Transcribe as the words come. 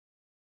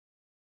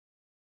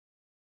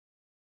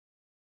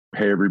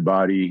Hey,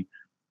 everybody.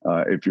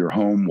 If you're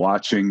home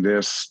watching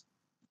this,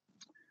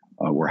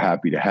 we're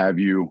happy to have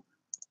you.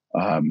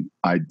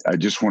 I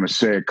just want to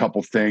say a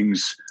couple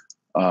things.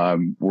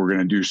 We're going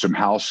to do some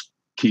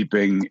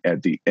housekeeping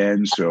at the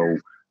end. So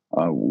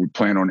we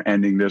plan on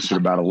ending this at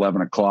about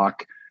 11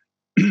 o'clock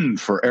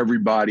for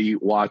everybody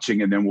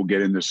watching. And then we'll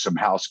get into some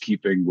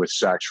housekeeping with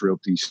Sachs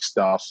Realty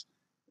stuff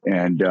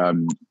and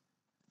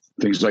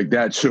things like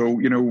that. So,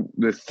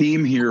 the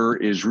theme here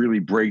is really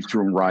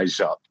breakthrough and rise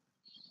up.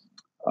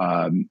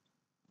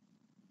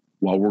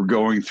 While we're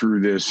going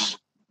through this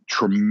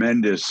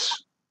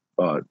tremendous,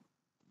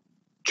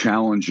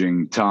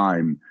 challenging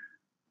time,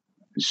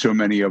 so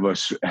many of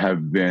us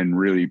have been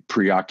really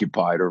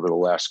preoccupied over the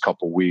last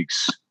couple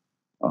weeks,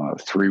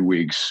 3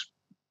 weeks.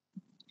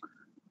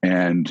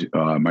 And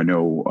I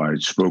know I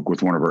spoke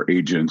with one of our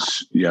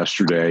agents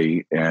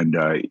yesterday, and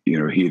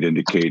he had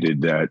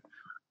indicated that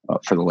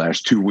for the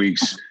last 2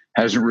 weeks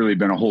hasn't really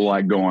been a whole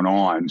lot going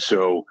on.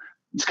 So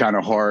it's kind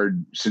of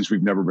hard, since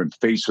we've never been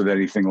faced with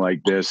anything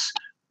like this.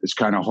 It's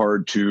kind of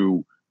hard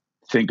to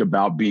think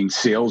about being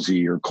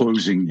salesy or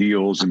closing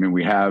deals. I mean,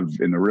 we have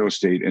in the real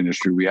estate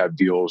industry, we have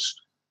deals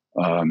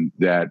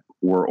that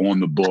were on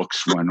the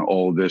books when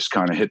all of this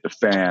kind of hit the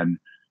fan.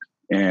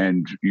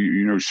 And,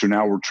 so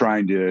now we're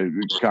trying to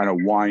kind of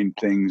wind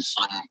things,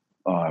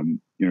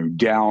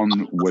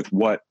 down with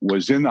what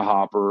was in the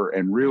hopper.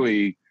 And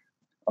really,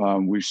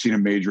 we've seen a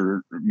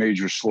major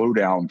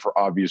slowdown for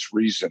obvious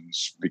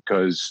reasons,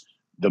 because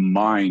the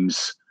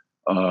minds,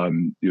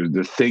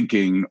 the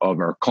thinking of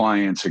our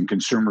clients and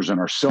consumers and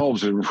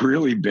ourselves have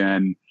really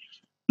been,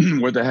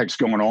 what the heck's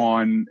going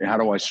on? How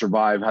do I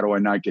survive? How do I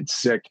not get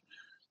sick?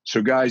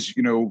 So guys,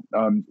 we're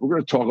going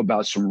to talk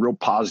about some real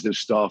positive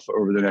stuff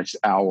over the next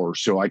hour.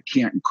 So I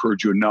can't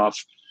encourage you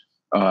enough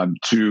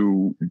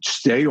to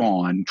stay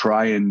on,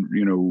 try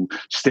and,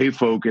 stay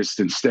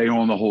focused and stay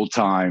on the whole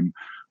time.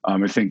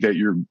 I think that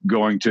you're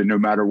going to, no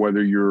matter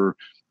whether you're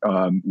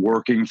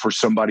working for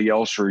somebody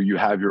else or you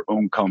have your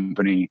own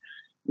company,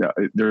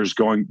 this is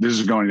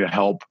going to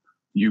help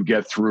you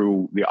get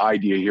through. The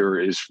idea here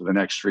is for the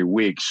next 3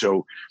 weeks.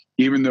 So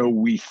even though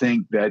we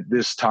think that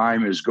this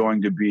time is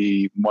going to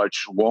be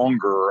much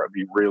longer, I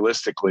mean,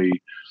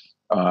 realistically,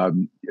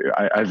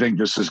 I think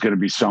this is going to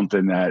be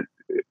something that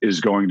is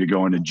going to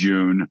go into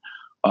June.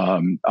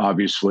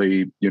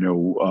 Obviously,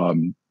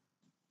 no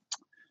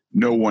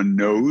one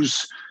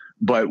knows,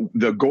 but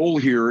the goal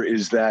here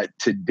is that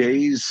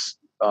today's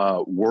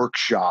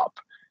workshop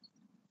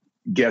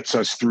gets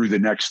us through the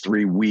next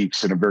 3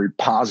 weeks in a very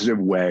positive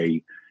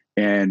way,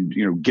 and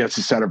gets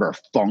us out of our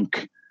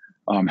funk,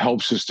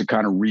 helps us to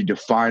kind of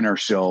redefine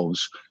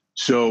ourselves.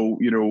 So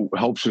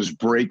helps us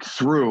break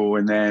through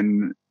and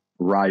then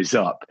rise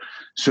up.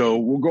 So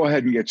we'll go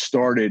ahead and get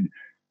started.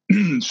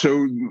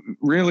 So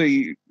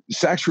really,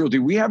 Sachs Realty,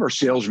 we have our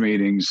sales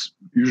meetings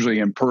usually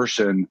in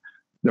person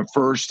the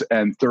first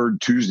and third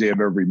Tuesday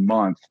of every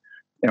month,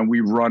 and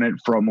we run it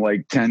from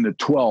like 10 to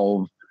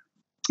 12.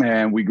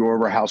 And we go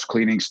over house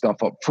cleaning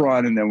stuff up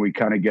front, and then we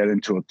kind of get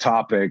into a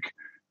topic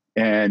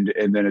and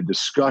then a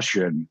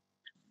discussion.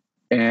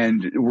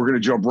 And we're going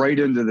to jump right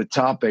into the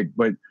topic,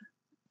 but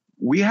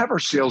we have our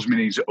sales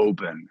meetings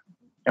open.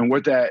 And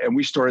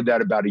we started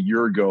that about a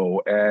year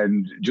ago.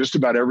 And just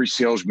about every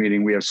sales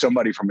meeting, we have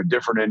somebody from a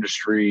different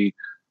industry.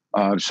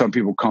 Some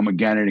people come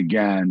again and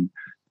again,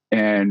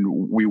 and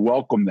we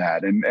welcome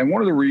that. And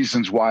one of the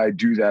reasons why I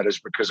do that is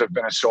because I've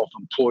been a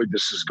self-employed.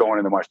 This is going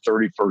into my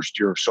 31st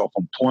year of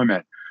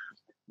self-employment.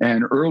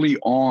 And early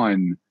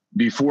on,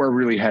 before I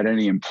really had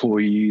any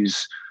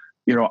employees,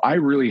 I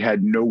really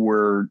had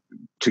nowhere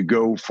to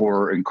go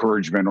for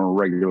encouragement on a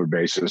regular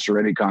basis or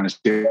any kind of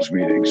sales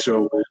meeting.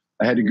 So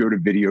I had to go to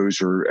videos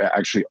or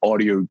actually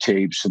audio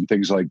tapes and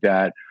things like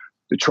that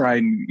to try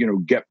and,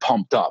 get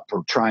pumped up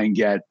or try and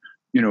get,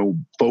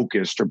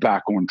 focused or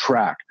back on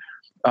track.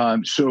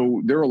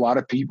 So there are a lot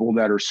of people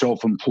that are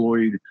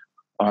self-employed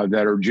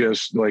that are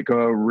just like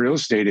a real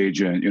estate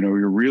agent.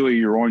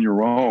 You're on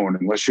your own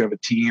unless you have a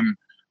team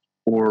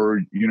or,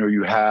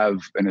 you have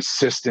an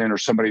assistant or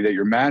somebody that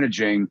you're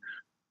managing.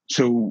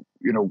 So,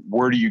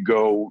 where do you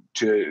go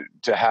to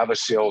have a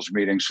sales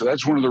meeting? So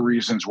that's one of the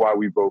reasons why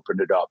we've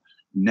opened it up.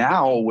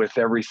 Now, with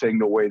everything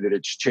the way that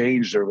it's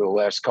changed over the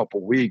last couple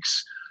of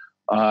weeks,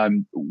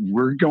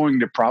 we're going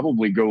to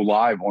probably go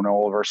live on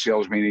all of our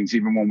sales meetings,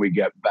 even when we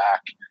get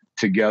back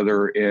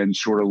together in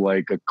sort of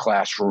like a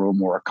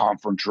classroom or a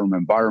conference room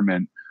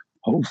environment,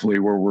 hopefully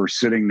where we're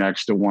sitting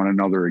next to one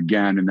another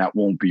again, and that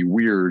won't be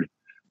weird,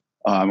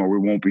 or we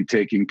won't be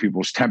taking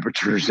people's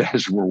temperatures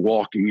as we're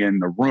walking in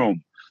the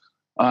room.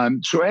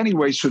 So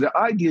the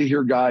idea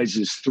here, guys,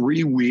 is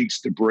 3 weeks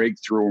to break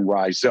through and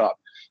rise up.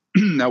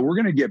 Now, we're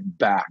going to get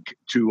back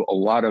to a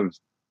lot of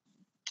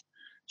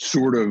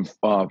sort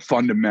of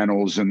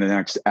fundamentals in the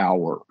next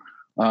hour.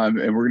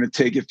 And we're going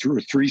to take it through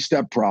a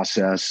 3-step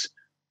process.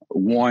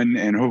 One,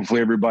 and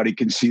hopefully everybody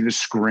can see the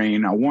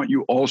screen. I want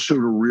you also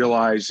to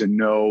realize and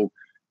know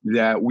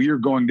that we are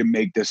going to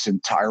make this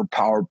entire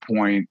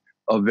PowerPoint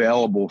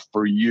available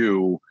for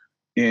you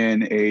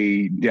in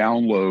a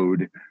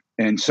download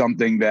and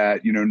something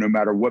that, no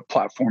matter what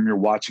platform you're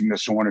watching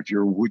this on, if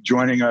you're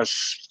joining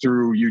us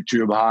through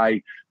YouTube,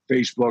 hi,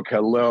 Facebook,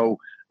 hello,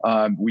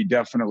 we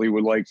definitely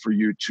would like for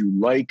you to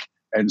like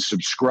and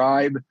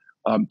subscribe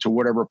to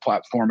whatever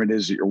platform it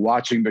is that you're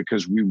watching,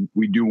 because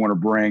we do want to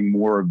bring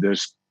more of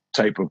this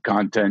type of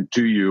content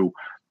to you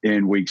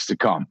in weeks to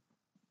come.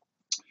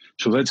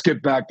 So let's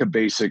get back to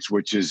basics,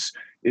 which is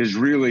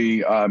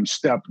really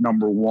step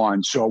number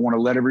one. So I want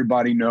to let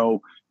everybody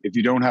know, if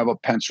you don't have a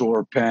pencil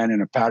or pen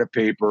and a pad of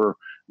paper,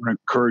 I'm going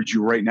to encourage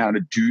you right now to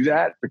do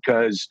that,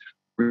 because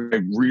we're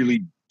going to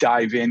really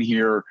dive in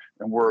here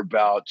and we're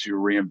about to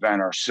reinvent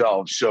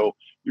ourselves. So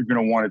you're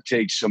going to want to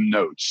take some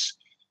notes.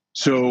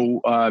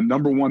 So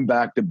number one,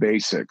 back to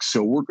basics.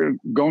 So we're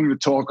going to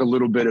talk a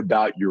little bit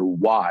about your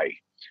why,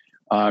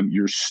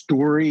 your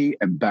story,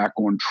 and back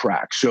on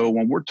track. So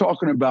when we're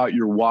talking about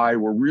your why,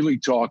 we're really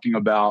talking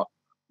about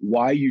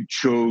why you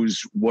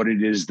chose what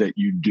it is that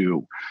you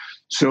do.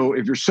 So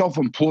if you're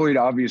self-employed,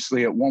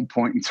 obviously at one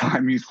point in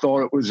time, you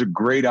thought it was a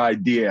great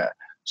idea.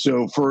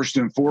 So first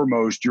and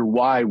foremost, your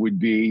why would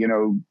be,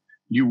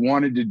 you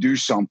wanted to do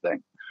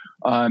something.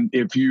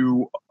 If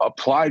you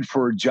applied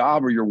for a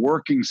job or you're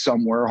working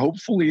somewhere,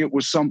 hopefully it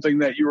was something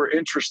that you were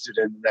interested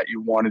in, that you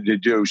wanted to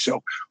do.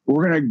 So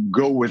we're going to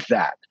go with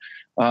that.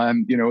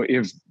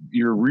 If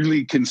you're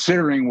really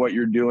considering what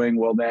you're doing,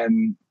 well,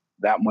 then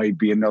that might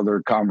be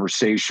another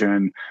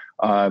conversation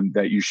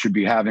that you should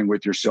be having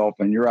with yourself.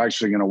 And you're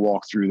actually going to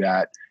walk through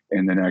that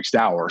in the next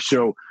hour.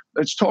 So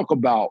let's talk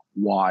about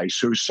why.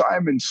 So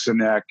Simon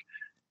Sinek,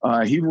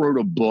 he wrote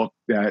a book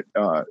that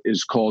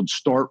is called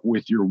Start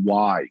With Your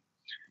Why.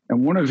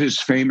 And one of his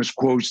famous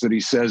quotes that he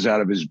says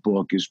out of his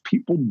book is,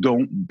 people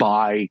don't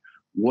buy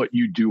what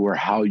you do or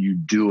how you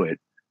do it.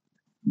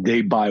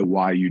 They buy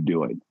why you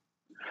do it.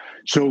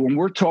 So when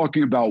we're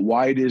talking about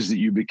why it is that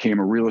you became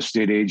a real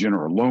estate agent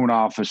or a loan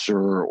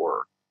officer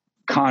or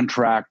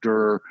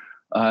contractor,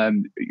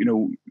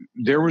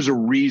 there was a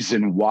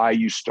reason why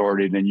you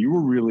started, and you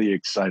were really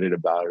excited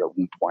about it at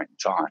one point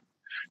in time.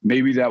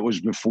 Maybe that was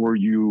before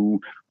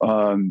you,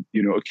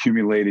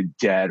 accumulated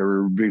debt,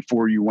 or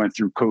before you went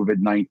through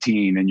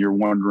COVID-19 and you're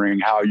wondering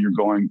how you're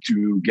going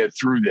to get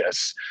through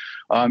this.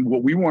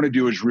 What we want to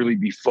do is really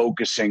be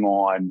focusing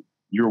on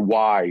your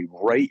why.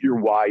 Write your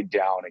why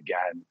down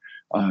again.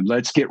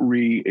 Let's get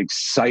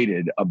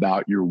excited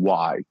about your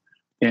why,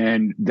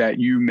 and that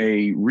you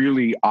may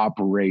really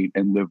operate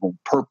and live on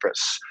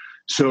purpose.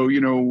 So,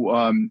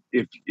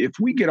 if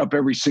we get up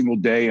every single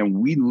day and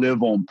we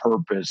live on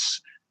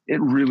purpose, it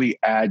really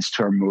adds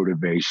to our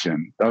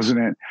motivation, doesn't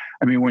it?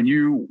 I mean, when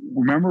you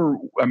remember,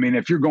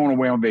 if you're going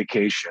away on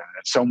vacation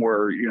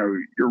somewhere,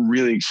 you're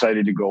really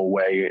excited to go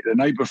away. The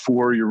night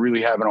before, you're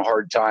really having a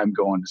hard time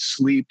going to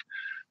sleep.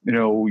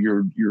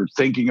 You're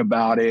thinking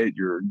about it,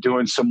 you're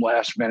doing some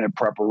last minute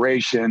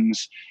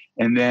preparations.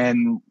 And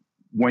then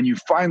when you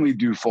finally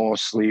do fall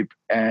asleep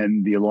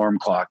and the alarm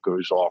clock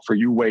goes off, or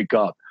you wake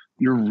up,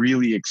 you're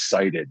really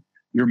excited,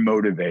 you're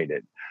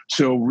motivated.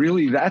 So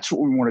really, that's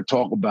what we want to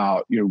talk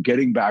about,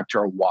 getting back to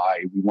our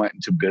why we went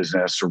into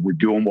business, or we're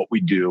doing what we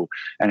do,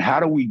 and how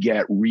do we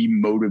get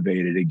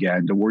remotivated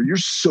again to where you're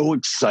so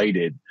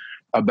excited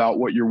about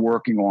what you're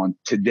working on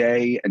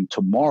today and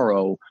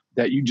tomorrow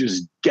that you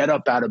just get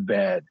up out of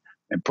bed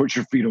and put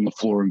your feet on the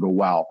floor and go,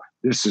 wow,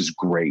 this is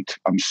great.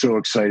 I'm so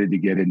excited to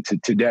get into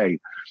today.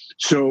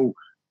 So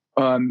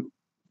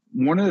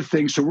one of the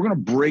things, so we're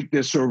going to break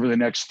this over the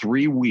next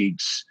 3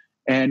 weeks.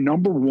 And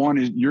number one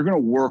is you're going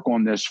to work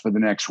on this for the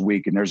next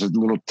week. And there's a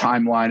little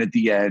timeline at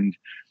the end.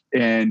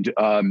 And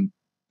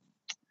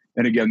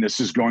again, this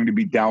is going to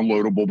be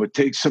downloadable, but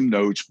take some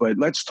notes. But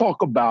let's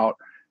talk about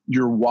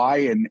your why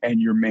and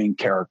your main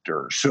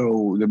character.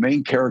 So the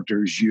main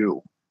character is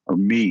you or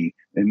me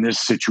in this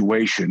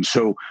situation.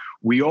 So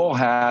we all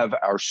have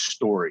our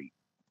story,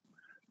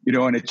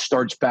 and it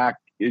starts back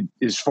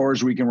as far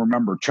as we can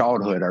remember,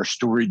 childhood. Our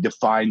story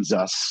defines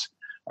us.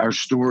 Our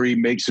story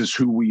makes us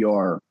who we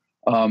are.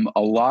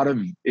 A lot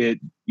of it,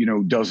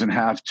 doesn't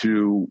have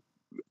to,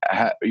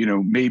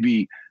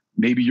 maybe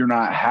you're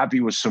not happy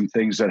with some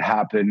things that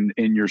happen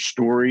in your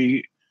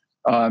story.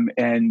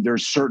 And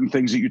there's certain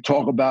things that you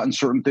talk about and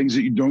certain things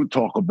that you don't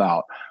talk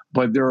about.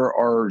 But there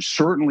are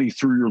certainly,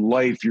 through your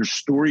life, your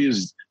story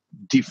has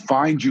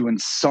defined you in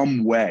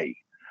some way.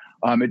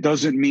 It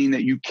doesn't mean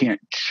that you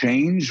can't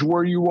change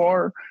where you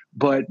are,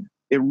 but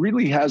it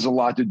really has a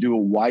lot to do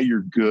with why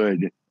you're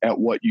good at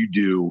what you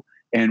do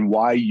and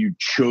why you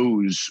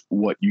chose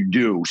what you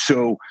do.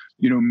 So,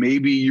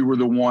 maybe you were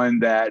the one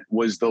that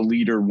was the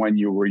leader when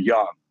you were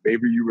young.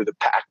 Maybe you were the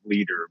pack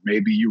leader.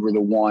 Maybe you were the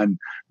one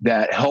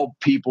that helped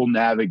people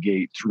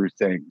navigate through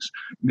things.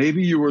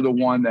 Maybe you were the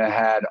one that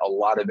had a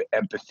lot of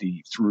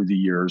empathy through the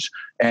years,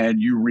 and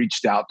you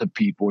reached out to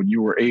people and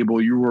you were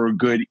a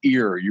good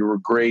ear. You were a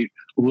great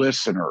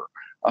listener.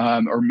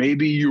 Or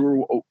maybe you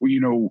were,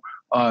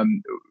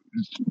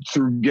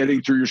 through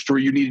getting through your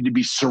story, you needed to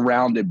be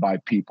surrounded by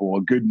people,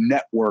 a good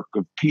network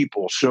of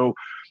people. So,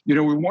 we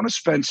want to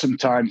spend some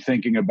time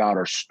thinking about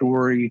our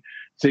story,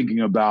 thinking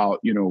about,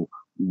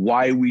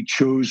 why we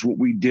chose what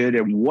we did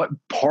and what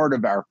part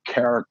of our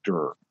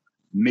character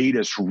made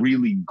us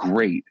really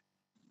great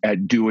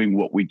at doing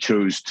what we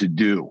chose to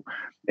do.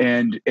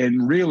 And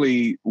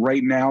really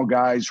right now,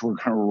 guys, we're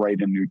going to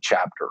write a new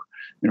chapter.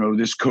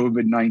 This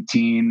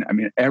COVID-19, I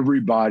mean,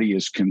 everybody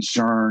is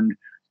concerned.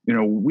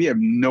 We have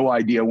no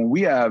idea when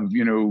we have,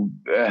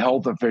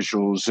 health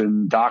officials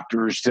and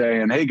doctors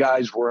saying, hey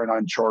guys, we're in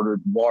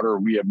uncharted water.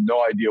 We have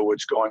no idea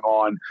what's going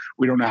on.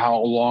 We don't know how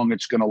long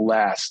it's going to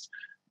last.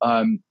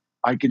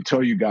 I can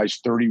tell you guys,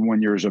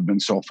 31 years I've been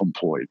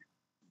self-employed.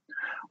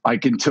 I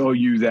can tell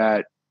you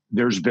that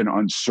there's been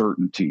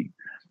uncertainty.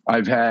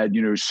 I've had,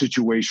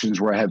 situations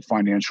where I had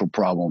financial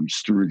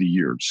problems through the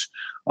years.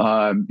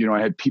 I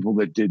had people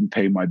that didn't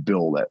pay my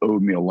bill that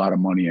owed me a lot of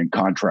money in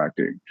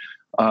contracting.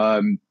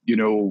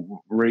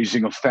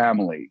 Raising a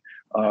family,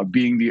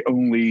 being the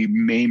only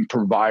main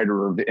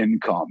provider of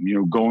income,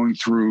 going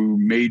through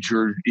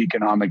major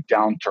economic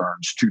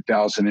downturns.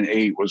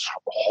 2008 was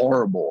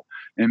horrible,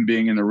 and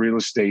being in the real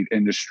estate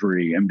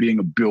industry and being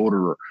a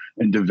builder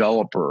and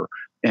developer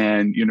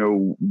and,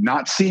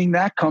 not seeing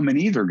that coming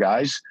either,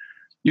 guys.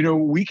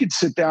 We could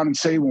sit down and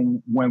say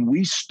when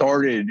we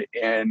started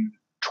in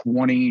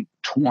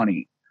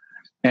 2020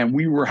 and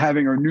we were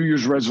having our New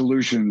Year's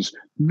resolutions,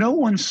 no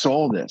one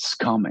saw this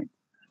coming.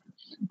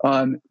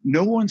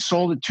 No one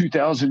saw the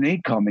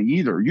 2008 coming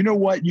either. You know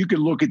what? You could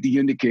look at the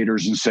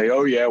indicators and say,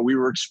 oh, yeah, we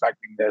were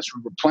expecting this.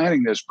 We were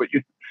planning this. But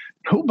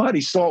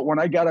nobody saw it. When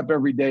I got up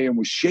every day and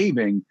was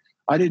shaving,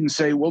 I didn't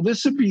say, well,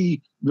 this would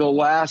be the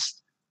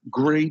last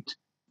great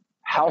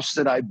house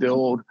that I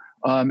build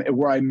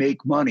where I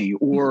make money,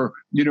 or,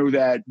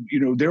 that,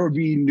 there would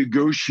be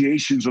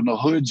negotiations on the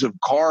hoods of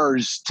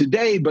cars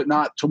today, but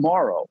not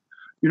tomorrow.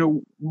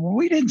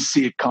 We didn't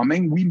see it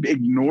coming. We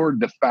ignored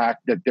the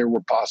fact that there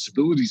were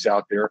possibilities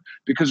out there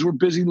because we're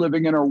busy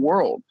living in our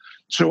world.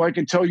 So I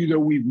can tell you that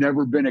we've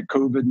never been at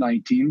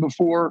COVID-19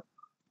 before.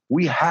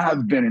 We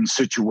have been in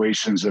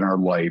situations in our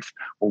life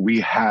where we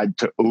had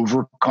to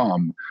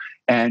overcome.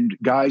 And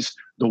guys,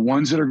 the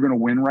ones that are going to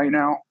win right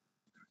now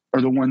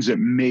are the ones that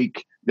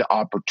make the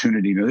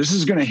opportunity. Now, this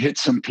is going to hit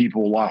some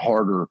people a lot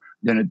harder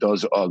than it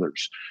does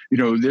others.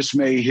 This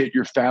may hit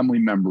your family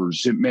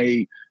members. It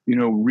may,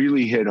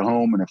 really hit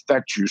home and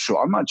affect you. So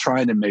I'm not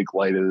trying to make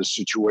light of the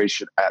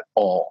situation at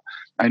all.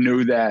 I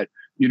know that,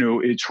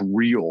 it's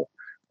real.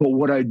 But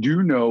what I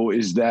do know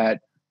is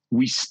that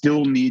we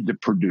still need to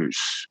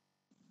produce.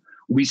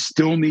 We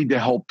still need to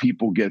help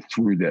people get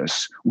through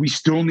this. We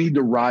still need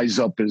to rise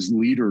up as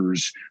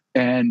leaders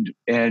and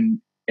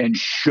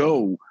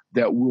show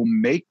that we'll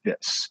make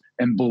this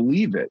and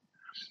believe it.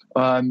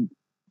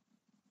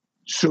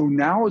 So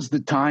now is the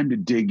time to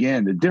dig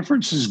in. The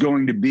difference is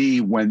going to be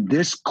when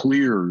this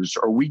clears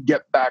or we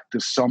get back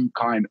to some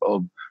kind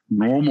of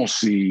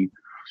normalcy,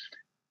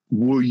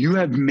 will you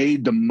have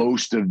made the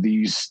most of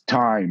these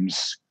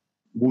times?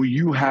 Will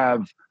you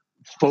have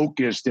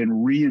focused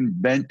and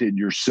reinvented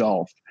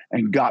yourself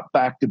and got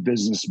back to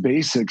business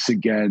basics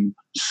again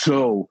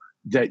so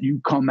that you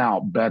come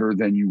out better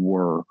than you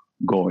were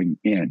going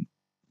in?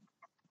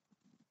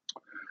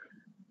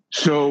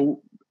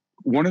 So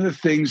one of the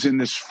things in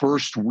this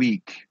first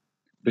week,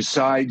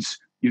 besides,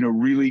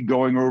 really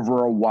going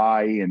over our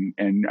why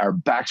and our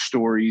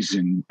backstories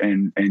and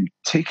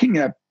taking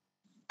that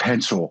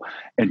pencil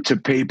and to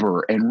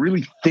paper and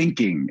really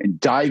thinking and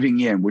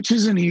diving in, which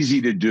isn't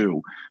easy to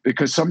do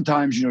because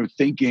sometimes,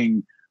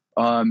 thinking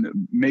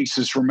makes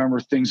us remember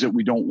things that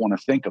we don't want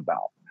to think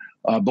about.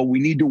 But we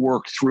need to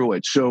work through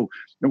it. So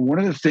one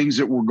of the things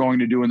that we're going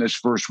to do in this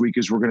first week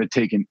is we're going to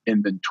take an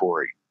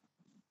inventory.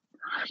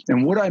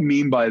 And what I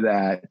mean by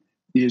that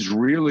is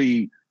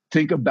really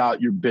think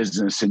about your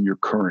business and your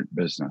current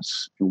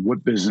business.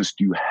 What business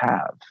do you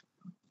have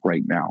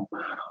right now?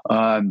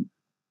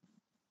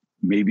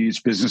 Maybe it's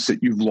business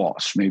that you've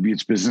lost. Maybe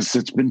it's business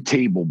that's been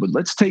tabled. But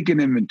let's take an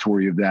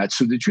inventory of that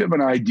so that you have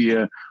an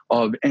idea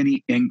of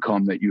any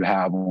income that you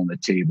have on the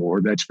table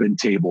or that's been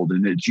tabled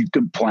and that you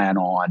can plan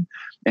on.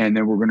 And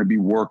then we're going to be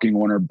working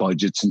on our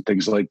budgets and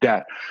things like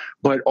that.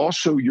 But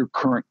also your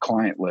current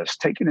client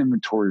list. Take an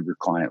inventory of your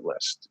client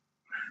list.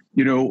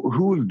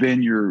 Who have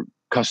been your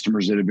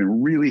customers that have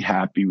been really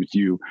happy with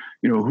you?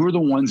 Who are the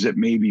ones that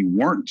maybe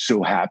weren't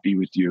so happy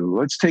with you?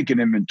 Let's take an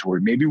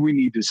inventory. Maybe we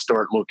need to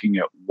start looking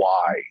at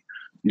why.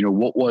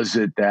 What was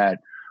it that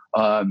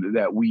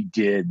we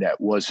did that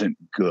wasn't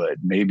good?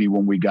 Maybe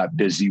when we got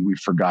busy, we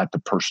forgot the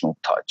personal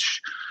touch.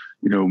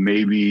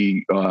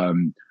 Maybe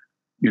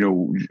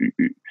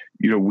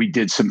we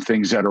did some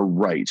things that are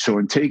right. So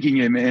in taking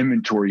an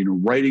inventory,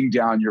 writing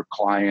down your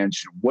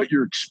clients, what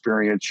your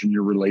experience and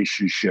your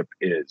relationship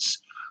is.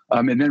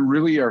 And then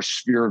really our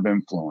sphere of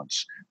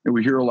influence. And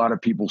we hear a lot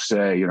of people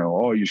say,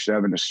 oh, you should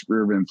have a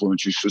sphere of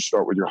influence. You should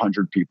start with your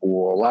 100 people.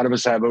 Well, a lot of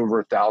us have over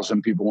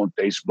 1,000 people on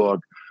Facebook,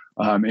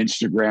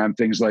 Instagram,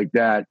 things like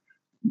that.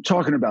 I'm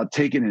talking about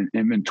taking an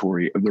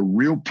inventory of the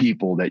real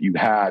people that you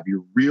have,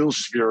 your real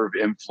sphere of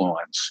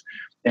influence,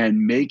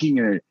 and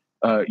making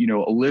a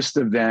list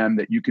of them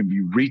that you can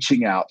be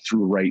reaching out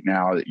through right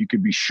now, that you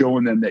can be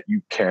showing them that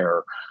you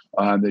care,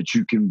 that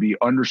you can be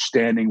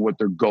understanding what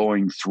they're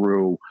going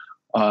through,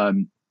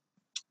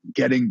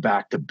 getting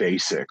back to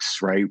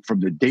basics, right?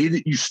 From the day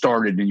that you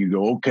started and you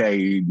go,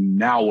 okay,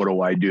 now what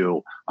do I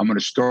do? I'm going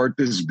to start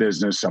this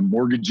business. I'm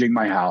mortgaging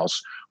my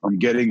house. I'm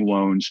getting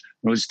loans.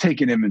 Let's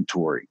take an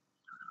inventory.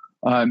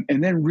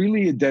 And then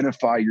really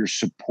identify your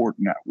support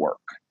network.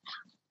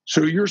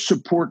 So your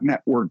support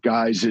network,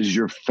 guys, is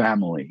your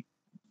family.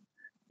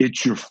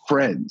 It's your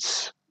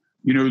friends,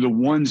 the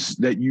ones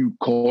that you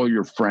call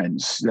your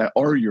friends, that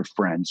are your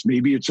friends.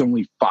 Maybe it's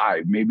only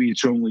 5, maybe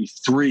it's only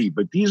 3,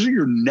 but these are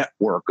your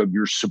network of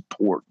your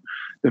support,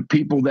 the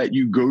people that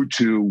you go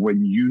to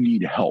when you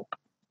need help,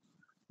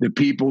 the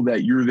people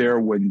that you're there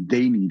when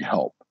they need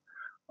help.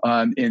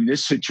 In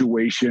this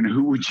situation,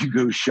 who would you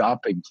go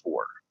shopping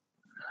for?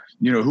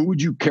 Who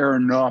would you care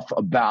enough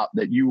about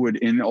that you would,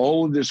 in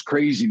all of this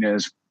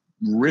craziness,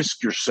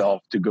 risk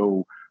yourself to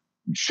go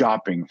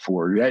shopping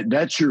for?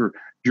 That's your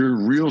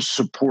real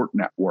support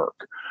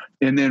network.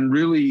 And then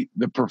really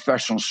the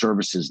professional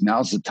services.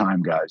 Now's the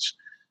time, guys.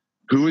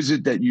 Who is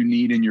it that you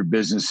need in your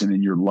business and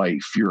in your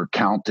life? Your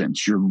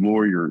accountants, your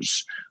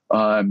lawyers,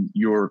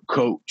 your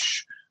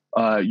coach,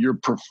 your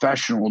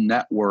professional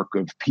network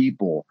of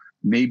people.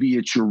 Maybe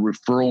it's your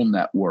referral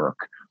network.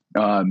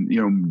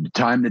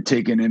 Time to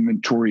take an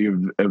inventory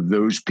of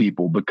those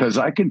people, because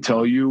I can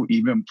tell you,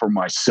 even for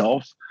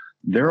myself,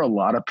 there are a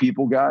lot of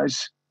people,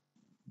 guys,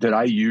 that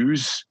I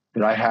use,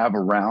 that I have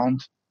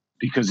around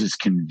because it's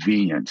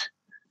convenient,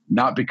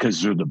 not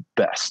because they're the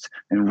best.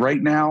 And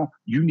right now,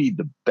 you need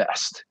the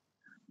best.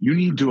 You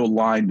need to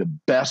align the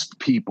best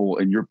people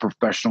in your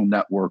professional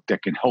network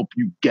that can help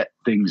you get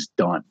things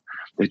done,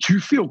 that you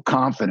feel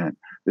confident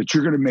that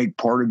you're going to make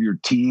part of your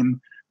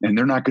team and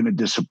they're not going to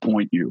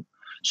disappoint you.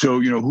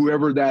 So,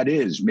 whoever that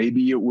is,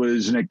 maybe it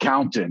was an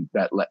accountant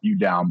that let you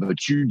down,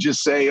 but you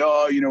just say,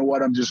 oh, you know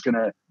what, I'm just going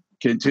to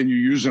continue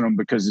using them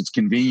because it's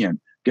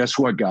convenient. Guess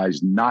what,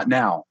 guys? Not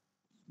now,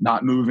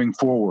 not moving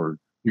forward.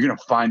 You're going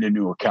to find a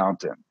new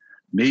accountant.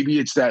 Maybe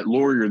it's that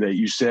lawyer that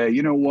you say,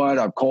 you know what,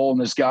 I'm calling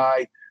this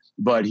guy,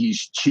 but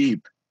he's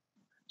cheap.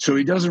 So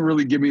he doesn't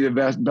really give me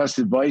the best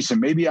advice.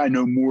 And maybe I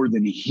know more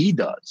than he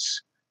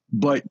does.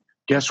 But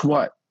guess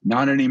what?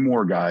 Not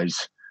anymore,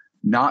 guys.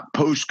 Not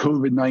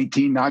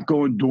post-COVID-19, not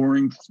going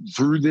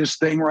through this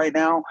thing right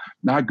now,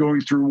 not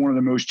going through one of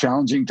the most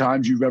challenging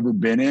times you've ever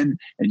been in,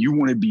 and you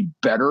want to be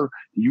better,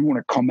 you want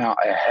to come out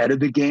ahead of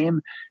the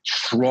game,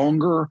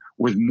 stronger,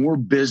 with more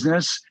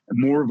business, and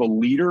more of a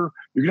leader.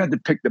 You're going to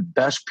have to pick the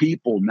best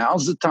people.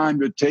 Now's the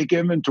time to take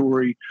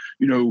inventory.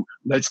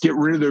 Let's get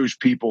rid of those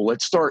people.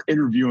 Let's start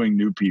interviewing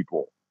new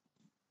people.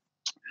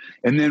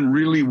 And then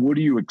really, what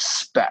do you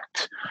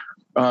expect?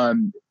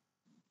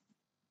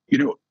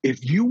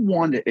 If you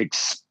want to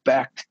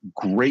expect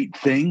great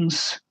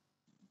things,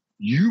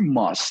 you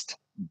must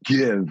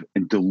give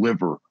and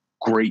deliver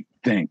great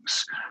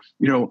things.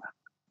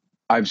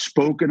 I've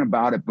spoken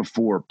about it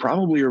before,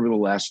 probably over the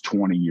last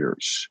 20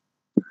 years.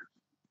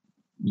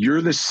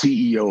 You're the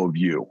CEO of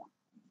you.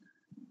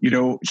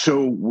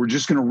 So we're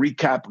just going to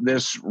recap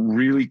this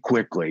really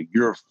quickly.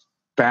 Your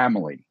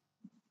family,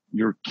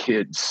 your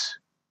kids,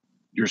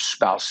 your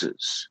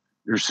spouses,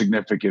 your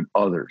significant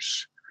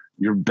others,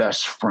 your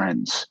best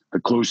friends, the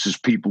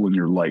closest people in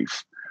your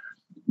life,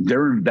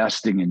 they're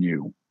investing in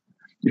you.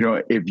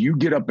 If you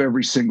get up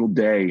every single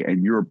day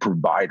and you're a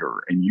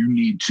provider and you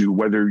need to,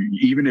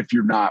 even if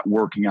you're not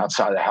working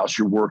outside the house,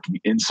 you're working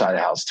inside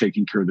the house,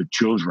 taking care of the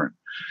children,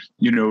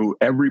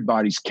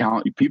 everybody's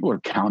people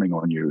are counting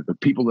on you. The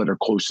people that are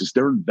closest,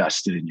 they're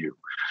invested in you.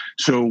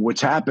 So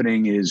what's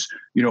happening is,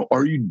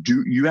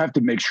 you have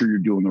to make sure you're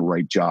doing the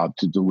right job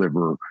to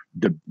deliver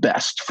the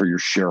best for your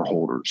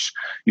shareholders.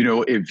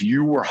 If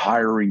you were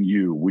hiring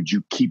you, would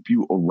you keep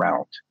you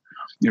around?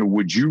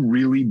 Would you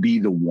really be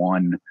the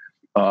one,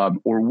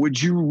 or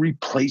would you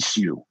replace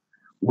you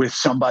with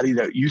somebody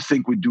that you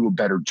think would do a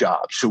better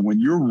job? So when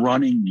you're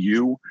running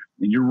you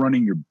and you're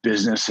running your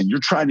business and you're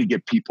trying to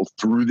get people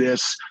through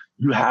this,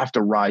 you have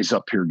to rise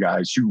up here,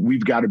 guys.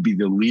 We've got to be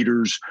the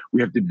leaders.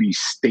 We have to be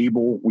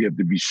stable. We have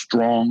to be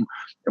strong.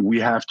 And we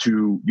have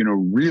to,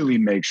 really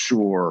make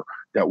sure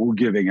that we're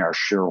giving our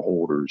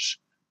shareholders,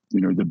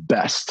 the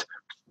best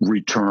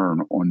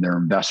return on their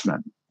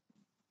investment.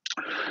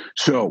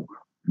 So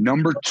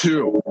number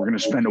 2, we're going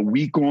to spend a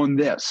week on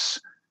this.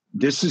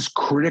 This is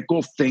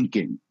critical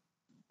thinking.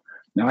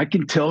 Now, I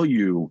can tell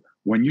you,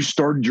 when you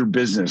started your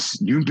business,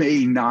 you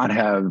may not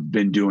have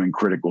been doing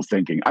critical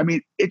thinking. I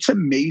mean, it's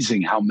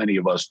amazing how many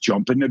of us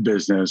jump into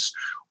business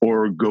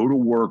or go to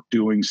work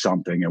doing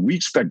something and we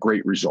expect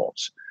great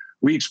results.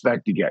 We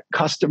expect to get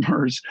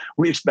customers.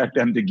 We expect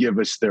them to give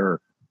us their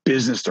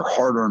business, their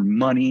hard-earned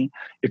money.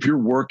 If you're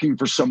working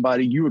for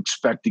somebody, you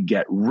expect to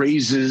get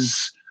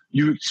raises.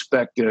 You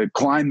expect to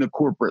climb the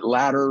corporate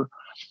ladder.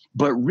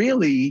 But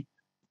really,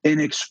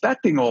 in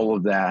expecting all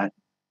of that,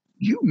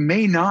 you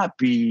may not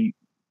be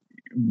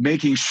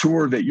making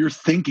sure that you're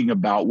thinking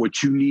about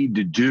what you need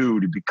to do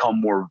to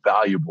become more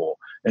valuable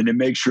and to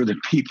make sure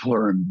that people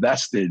are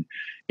invested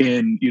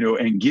in,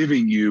 and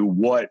giving you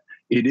what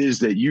it is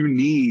that you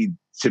need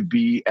to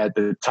be at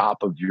the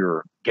top of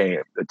your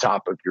game, the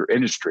top of your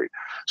industry.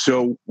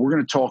 So we're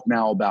going to talk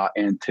now about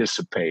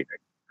anticipating,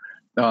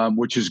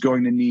 which is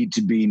going to need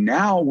to be,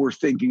 now we're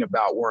thinking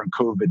about, we're in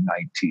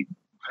COVID-19.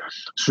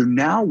 So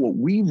now what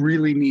we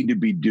really need to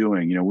be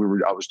doing, I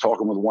was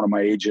talking with one of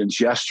my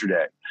agents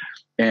yesterday,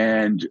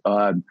 and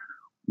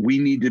we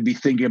need to be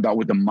thinking about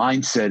what the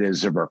mindset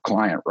is of our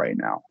client right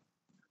now,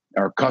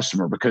 our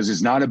customer, because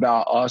it's not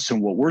about us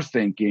and what we're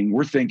thinking.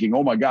 We're thinking,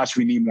 oh my gosh,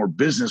 we need more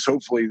business.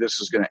 Hopefully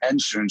this is going to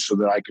end soon so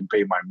that I can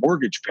pay my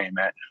mortgage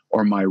payment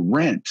or my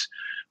rent.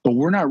 But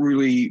we're not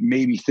really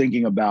maybe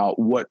thinking about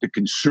what the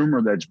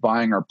consumer that's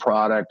buying our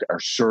product, our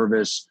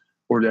service,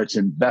 or that's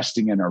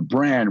investing in our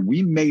brand,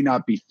 we may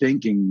not be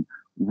thinking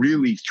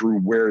really through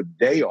where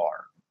they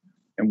are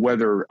and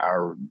whether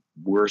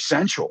we're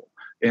essential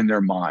in their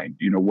mind,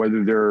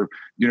 whether they're,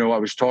 I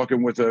was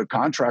talking with a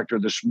contractor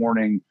this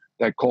morning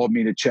that called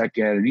me to check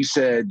in, and he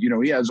said,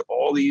 he has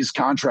all these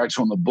contracts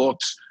on the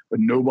books, but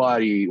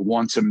nobody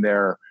wants him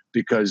there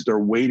because they're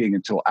waiting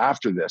until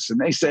after this. And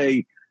they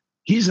say,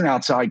 he's an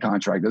outside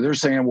contractor. They're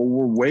saying, well,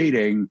 we're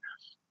waiting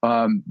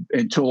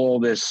until all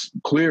this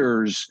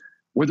clears.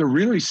 What they're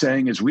really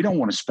saying is, we don't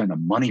want to spend the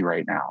money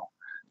right now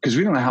because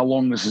we don't know how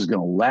long this is going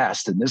to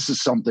last. And this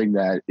is something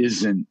that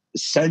isn't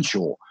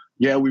essential.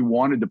 Yeah, we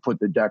wanted to put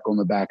the deck on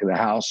the back of the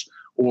house,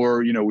 or,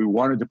 we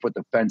wanted to put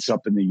the fence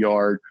up in the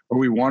yard, or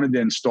we wanted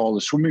to install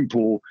the swimming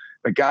pool.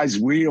 But guys,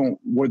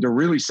 what they're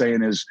really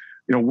saying is,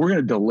 we're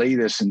going to delay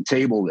this and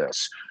table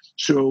this.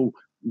 So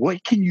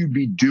what can you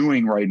be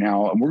doing right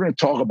now? And we're going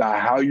to talk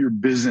about how your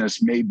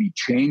business may be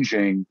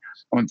changing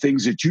on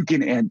things that you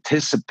can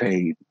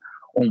anticipate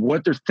on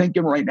what they're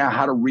thinking right now,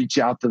 how to reach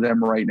out to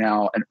them right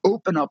now and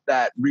open up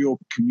that real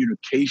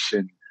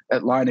communication,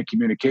 that line of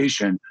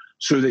communication,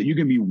 so that you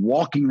can be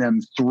walking them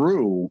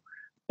through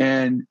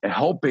and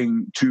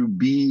helping to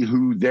be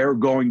who they're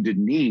going to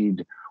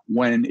need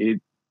when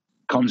it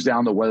comes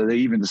down to whether they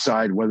even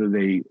decide whether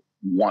they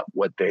want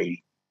what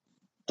they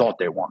thought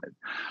they wanted.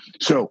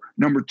 So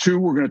number 2,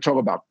 we're going to talk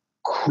about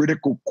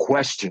critical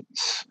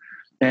questions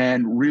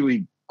and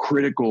really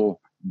critical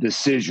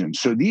decisions.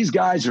 So these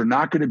guys are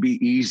not going to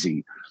be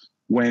easy.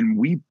 When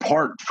we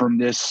part from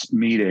this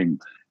meeting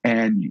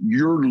and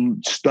you're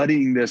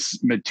studying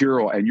this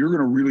material and you're going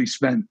to really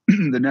spend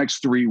the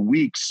next 3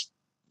 weeks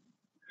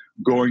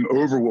going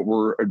over what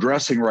we're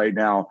addressing right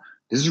now,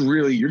 this is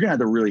really, you're going to have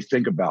to really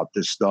think about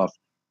this stuff,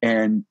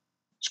 and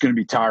it's going to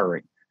be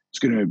tiring. It's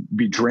going to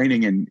be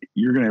draining, and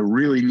you're going to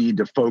really need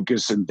to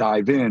focus and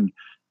dive in.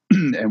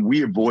 And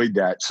we avoid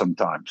that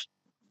sometimes.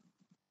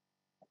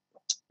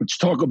 Let's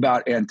talk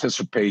about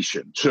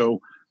anticipation.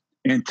 So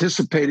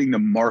anticipating the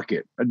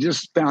market. I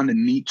just found a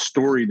neat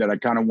story that I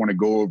kind of want to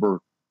go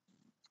over.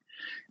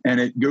 And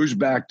it goes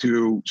back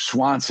to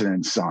Swanson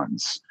and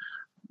Sons.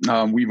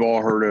 We've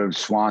all heard of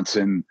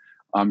Swanson.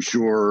 I'm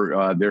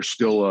sure they're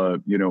still a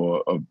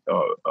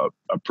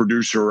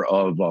producer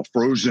of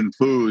frozen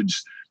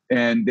foods.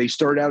 And they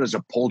started out as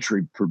a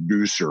poultry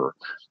producer.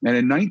 And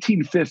in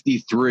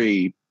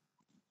 1953,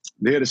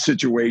 they had a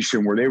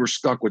situation where they were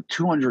stuck with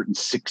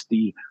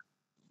 260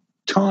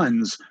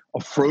 tons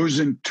of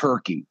frozen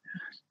turkey,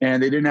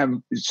 and they didn't have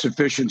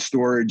sufficient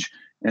storage,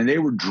 and they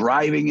were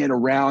driving it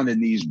around in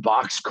these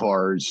box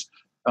cars,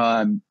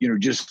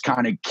 just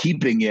kind of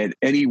keeping it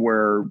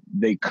anywhere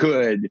they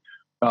could,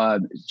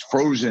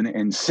 frozen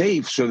and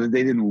safe, so that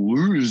they didn't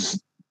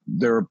lose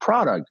their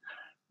product.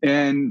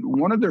 And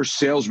one of their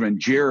salesmen,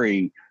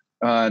 Jerry,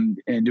 and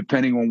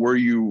depending on where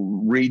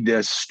you read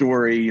this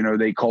story,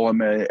 they call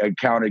him an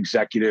account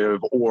executive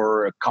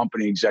or a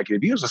company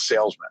executive. He was a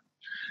salesman.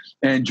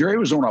 And Jerry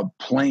was on a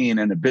plane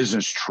and a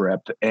business trip,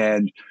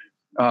 and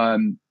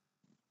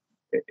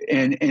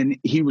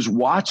he was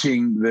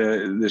watching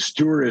the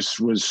stewardess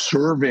was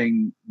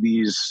serving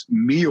these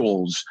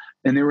meals,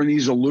 and they were in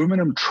these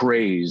aluminum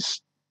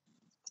trays,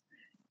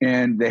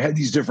 and they had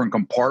these different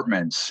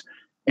compartments.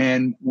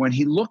 And when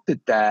he looked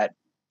at that,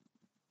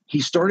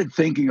 he started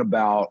thinking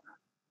about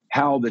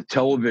how the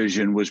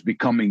television was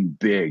becoming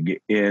big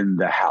in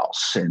the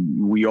house.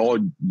 And we all,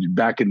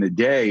 back in the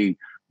day,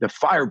 the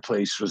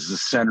fireplace was the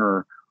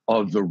center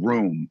of the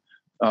room.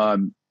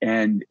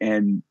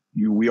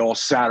 We all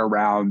sat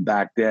around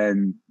back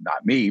then,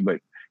 not me, but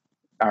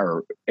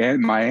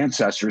my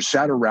ancestors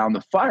sat around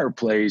the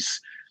fireplace,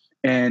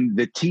 and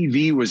the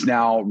TV was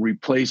now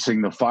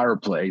replacing the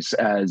fireplace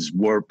as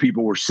where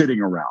people were sitting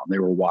around. They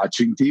were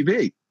watching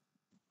TV.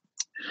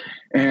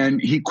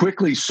 And he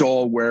quickly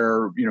saw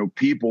where,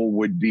 people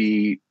would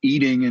be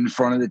eating in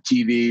front of the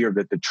TV, or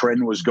that the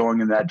trend was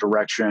going in that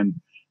direction.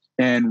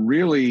 And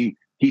really,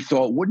 he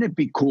thought, wouldn't it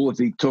be cool if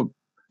he took,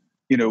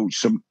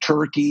 some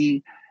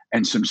turkey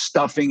and some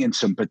stuffing and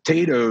some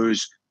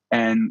potatoes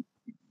and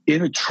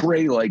in a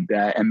tray like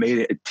that and made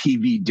it a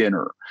TV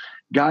dinner?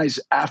 Guys,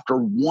 after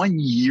 1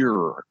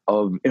 year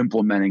of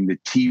implementing the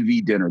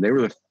TV dinner, they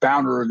were the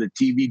founder of the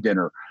TV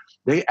dinner.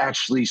 They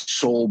actually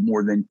sold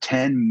more than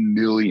 10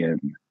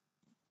 million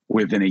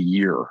within a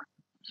year.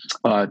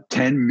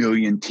 10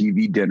 million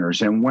TV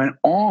dinners, and went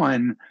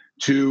on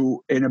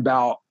to, in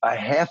about a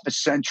half a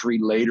century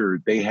later,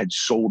 they had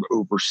sold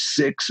over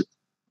 6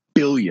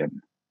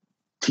 billion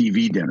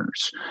TV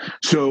dinners.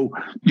 So,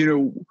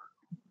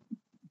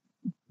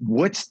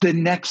 what's the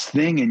next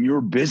thing in your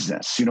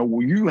business?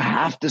 You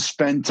have to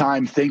spend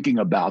time thinking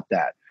about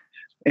that.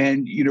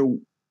 And,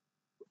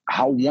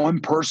 how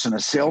one person,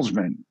 a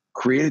salesman,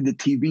 created the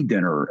TV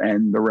dinner,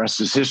 and the rest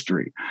is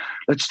history.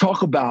 Let's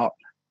talk about,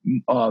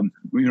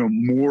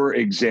 more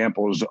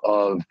examples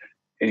of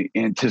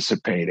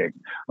anticipating.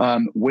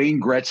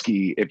 Wayne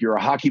Gretzky, if you're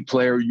a hockey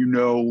player,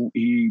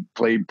 he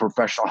played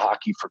professional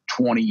hockey for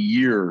 20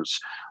 years,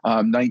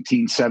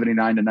 1979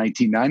 to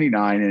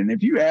 1999. And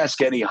if you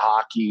ask any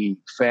hockey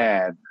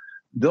fan,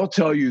 they'll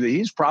tell you that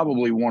he's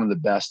probably one of the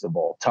best of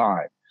all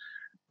time.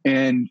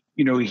 And,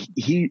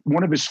 he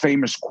one of his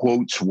famous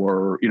quotes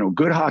were,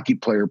 good hockey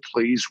player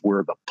plays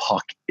where the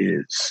puck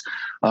is.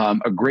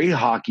 A great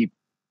hockey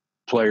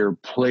player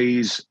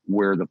plays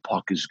where the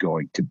puck is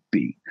going to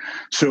be.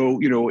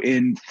 So,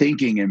 in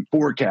thinking and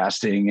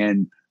forecasting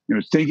and,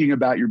 thinking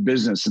about your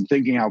business and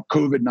thinking how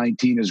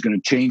COVID-19 is going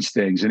to change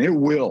things, and it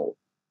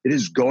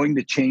is going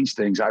to change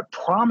things. I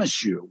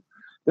promise you,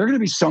 there are going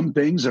to be some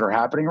things that are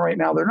happening right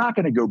now. They're not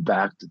going to go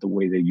back to the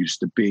way they used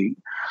to be.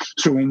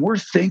 So when we're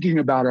thinking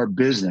about our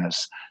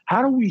business,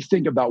 how do we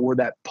think about where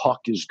that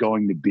puck is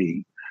going to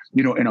be,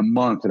 in a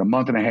month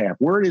and a half,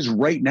 where it is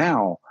right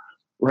now,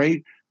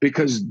 right?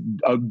 Because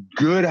a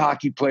good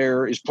hockey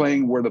player is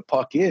playing where the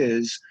puck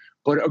is,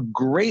 but a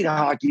great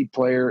hockey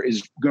player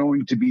is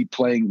going to be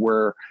playing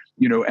where,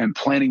 and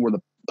planning where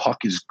the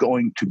puck is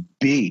going to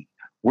be.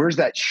 Where's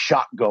that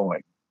shot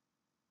going?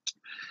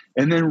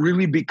 And then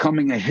really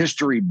becoming a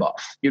history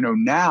buff.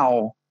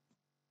 Now,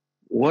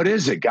 what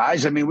is it,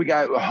 guys? I mean, we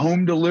got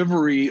home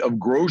delivery of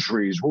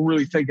groceries. We're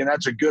really thinking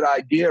that's a good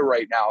idea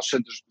right now,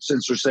 since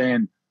they're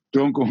saying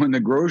don't go in the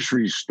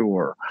grocery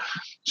store.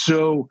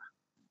 So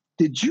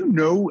did you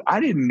know, I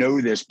didn't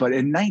know this, but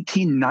in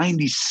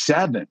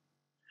 1997,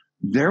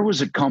 there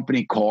was a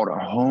company called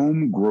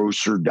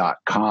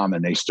homegrocer.com,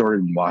 and they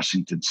started in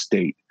Washington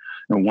State.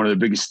 And one of the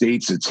biggest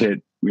states that's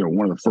hit,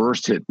 one of the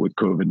first hit with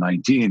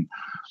COVID-19.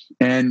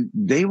 And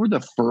they were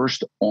the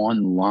first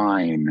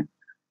online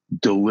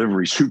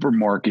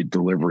supermarket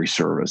delivery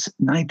service,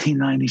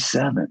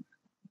 1997.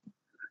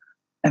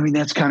 I mean,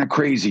 that's kind of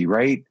crazy,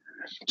 right?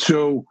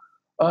 So,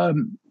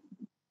 again,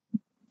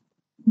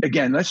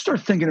 let's start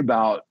thinking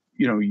about,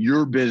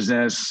 your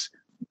business,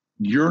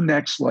 your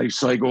next life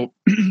cycle,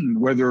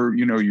 whether,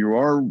 you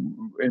are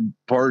in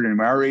part, and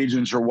our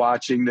agents are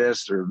watching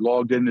this or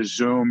logged into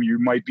Zoom, you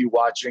might be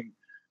watching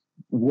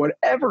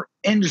whatever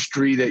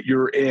industry that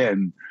you're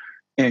in,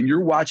 and you're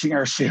watching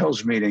our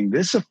sales meeting,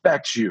 this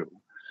affects you.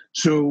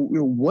 So,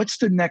 what's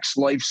the next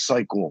life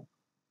cycle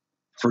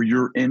for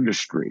your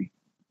industry?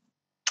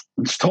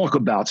 Let's talk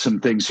about some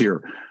things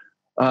here.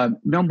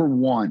 Number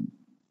one,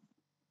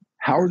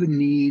 how are the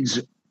needs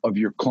of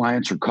your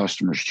clients or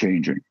customers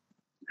changing?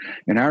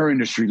 In our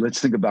industry, let's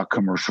think about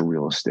commercial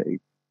real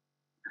estate.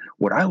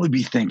 What I would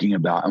be thinking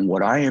about, and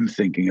what I am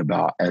thinking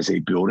about as a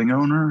building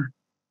owner,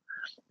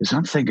 is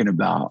I'm thinking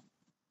about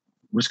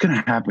what's going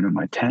to happen to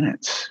my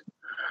tenants.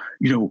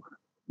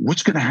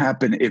 What's going to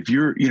happen if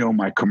you're,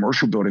 my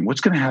commercial building?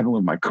 What's going to happen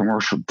with my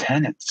commercial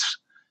tenants?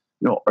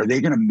 Are they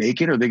going to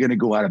make it? Are they going to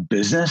go out of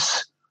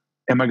business?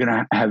 Am I going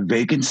to have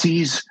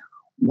vacancies?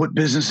 What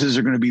businesses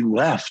are going to be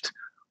left?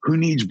 Who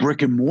needs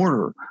brick and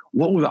mortar?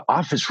 What will the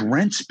office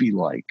rents be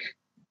like?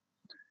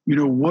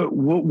 What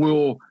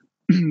will,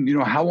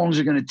 how long is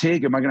it going to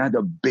take? Am I going to have to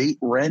abate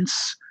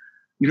rents,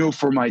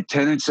 for my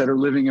tenants that are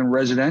living in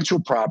residential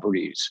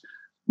properties,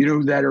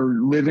 that are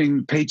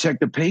living paycheck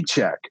to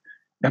paycheck?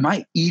 Am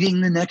I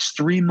eating the next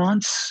 3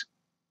 months?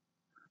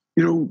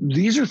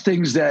 These are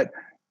things that,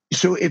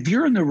 so if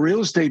you're in the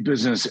real estate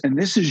business and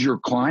this is your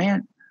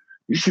client,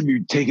 you should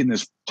be taking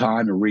this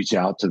time to reach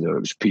out to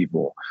those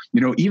people,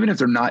 even if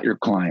they're not your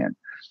client.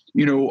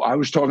 I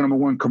was talking to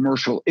one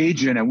commercial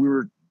agent, and we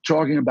were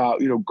talking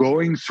about,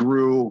 going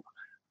through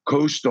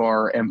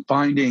CoStar and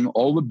finding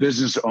all the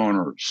business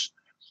owners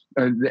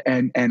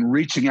and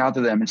reaching out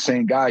to them and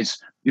saying, guys,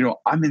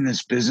 I'm in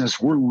this business.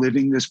 We're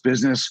living this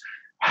business.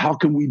 How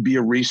can we be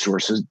a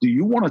resource? Do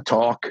you want to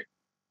talk?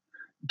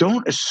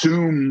 Don't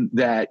assume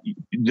that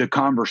the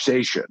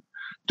conversation.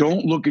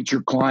 Don't look at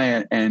your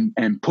client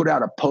and put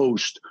out a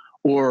post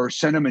or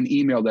send them an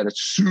email that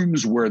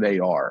assumes where they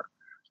are.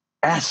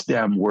 Ask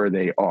them where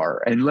they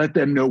are and let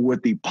them know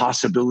what the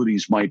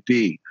possibilities might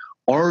be.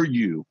 Are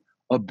you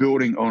a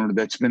building owner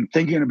that's been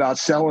thinking about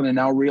selling and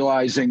now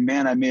realizing,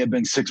 man, I may have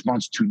been 6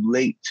 months too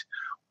late?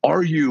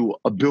 Are you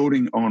a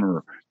building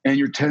owner and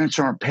your tenants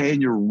aren't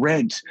paying your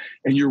rent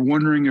and you're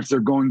wondering if they're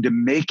going to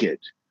make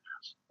it?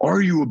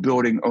 Are you a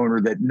building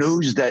owner that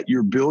knows that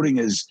your building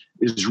is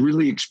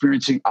really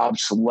experiencing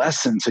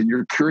obsolescence and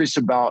you're curious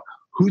about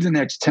who the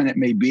next tenant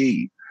may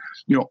be?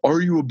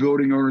 Are you a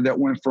building owner that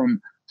went from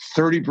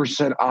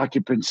 30%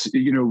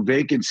 occupancy,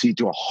 vacancy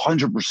to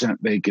 100%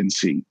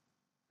 vacancy?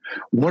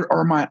 What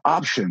are my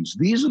options?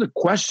 These are the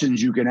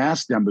questions you can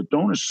ask them, but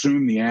don't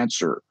assume the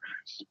answer.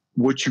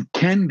 What you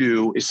can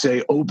do is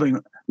say,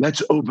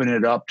 let's open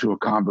it up to a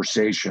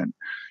conversation.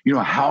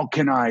 How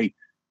can I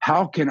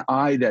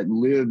that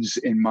lives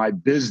in my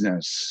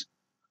business,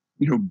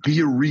 be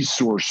a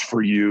resource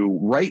for you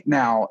right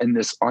now in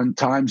this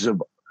times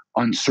of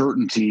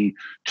uncertainty,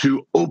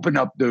 to open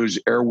up those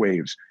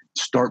airwaves,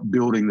 start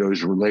building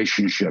those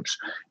relationships.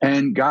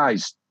 And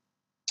guys,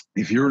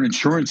 if you're an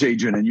insurance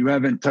agent and you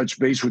haven't touched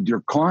base with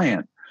your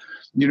client,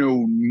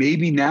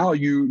 maybe now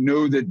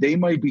that they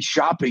might be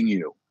shopping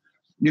you.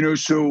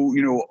 So,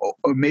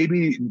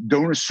 maybe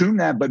don't assume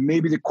that, but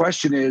maybe the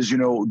question is,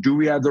 do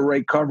we have the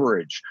right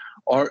coverage?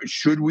 Or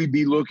should we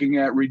be looking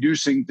at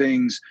reducing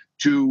things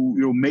to,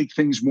 make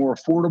things more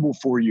affordable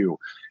for you?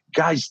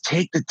 Guys,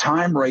 take the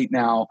time right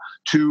now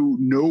to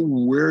know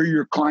where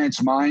your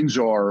clients' minds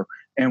are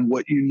and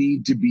what you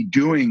need to be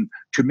doing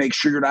to make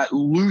sure you're not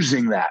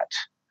losing that,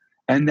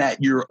 and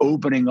that you're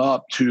opening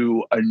up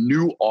to a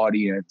new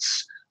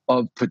audience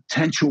of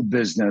potential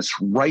business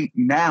right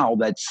now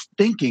that's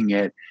thinking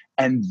it,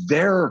 and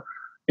their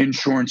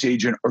insurance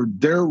agent or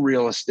their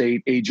real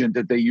estate agent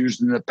that they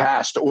used in the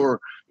past,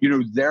 or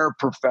their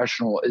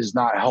professional is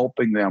not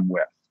helping them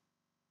with.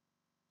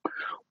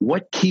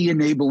 What key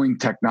enabling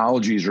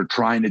technologies are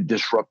trying to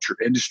disrupt your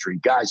industry?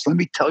 Guys, let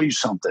me tell you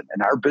something.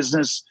 In our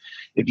business,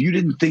 if you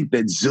didn't think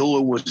that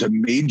Zillow was a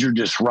major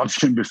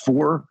disruption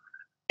before,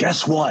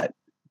 guess what?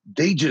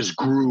 They just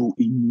grew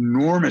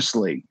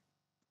enormously,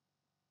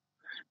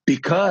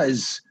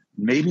 because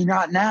maybe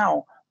not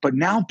now, but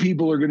now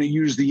people are going to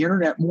use the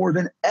internet more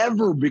than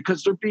ever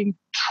because they're being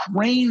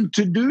trained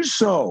to do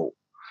so.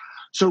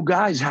 So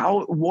guys,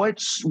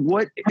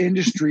 what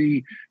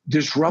industry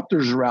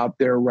disruptors are out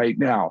there right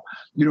now?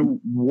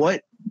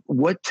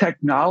 What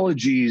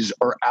technologies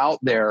are out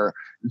there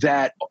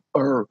that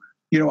are,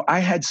 I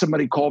had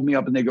somebody call me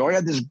up and they go, I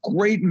got this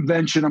great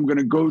invention. I'm going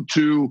to go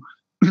to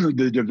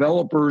the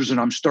developers and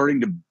I'm starting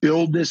to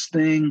build this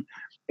thing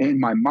in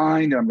my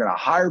mind. I'm going to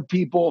hire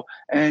people,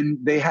 and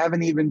they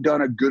haven't even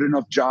done a good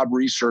enough job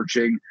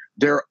researching.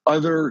 There are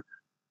other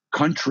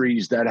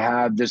countries that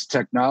have this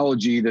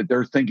technology that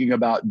they're thinking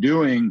about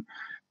doing.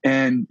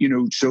 And,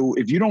 so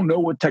if you don't know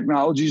what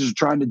technologies are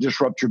trying to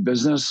disrupt your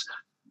business,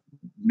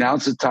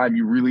 now's the time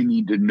you really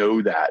need to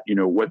know that,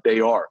 what they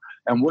are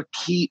and what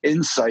key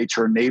insights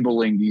are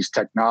enabling these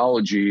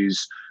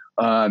technologies.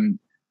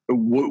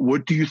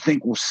 What do you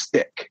think will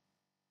stick?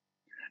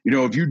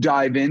 If you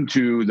dive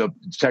into the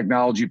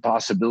technology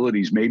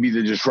possibilities, maybe the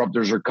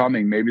disruptors are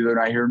coming, maybe they're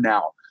not here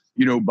now,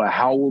 but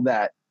how will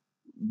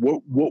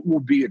what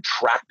will be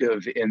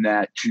attractive in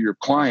that to your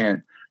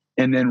client?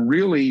 And then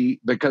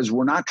really, because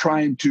we're not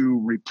trying to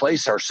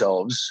replace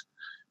ourselves,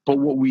 but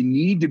what we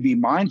need to be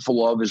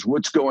mindful of is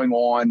what's going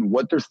on,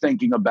 what they're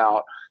thinking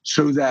about,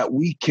 so that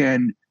we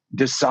can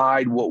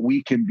decide what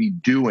we can be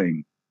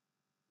doing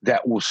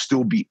that will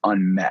still be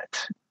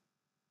unmet.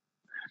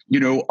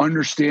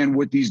 Understand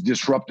what these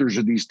disruptors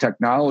or these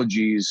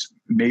technologies,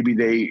 maybe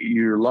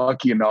you're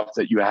lucky enough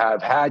that you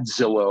have had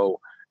Zillow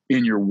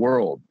in your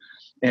world,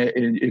 and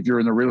if you're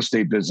in the real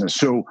estate business.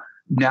 So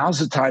now's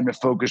the time to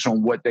focus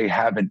on what they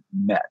haven't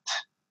met.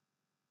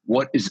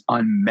 What is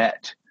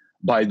unmet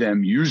by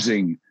them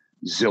using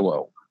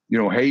Zillow?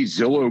 Hey,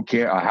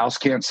 a house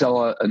can't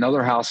sell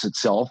another house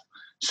itself.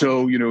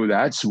 So,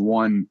 that's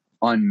one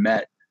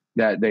unmet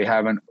that they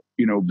haven't,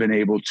 been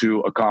able to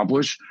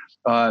accomplish.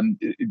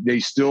 They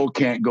still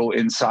can't go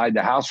inside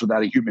the house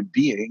without a human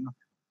being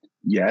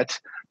yet.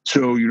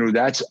 So,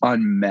 that's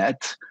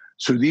unmet.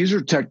 So these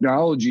are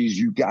technologies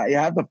you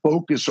have to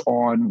focus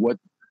on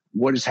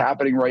what is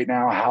happening right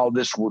now, how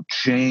this will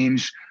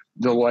change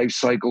the life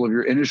cycle of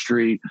your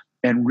industry,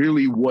 and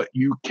really what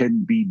you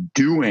can be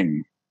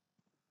doing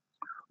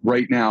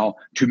right now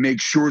to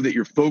make sure that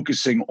you're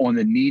focusing on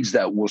the needs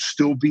that will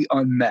still be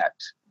unmet,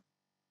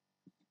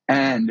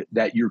 and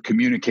that you're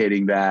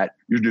communicating that,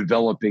 you're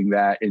developing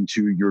that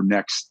into your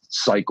next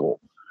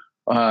cycle.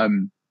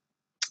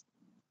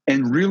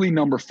 And really,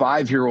 number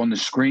 5 here on the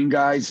screen,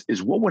 guys,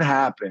 is what would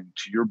happen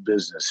to your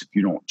business if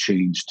you don't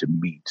change to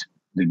meet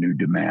the new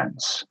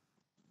demands.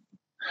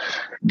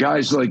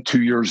 Guys, like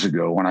 2 years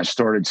ago when I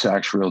started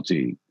Sachs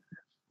Realty,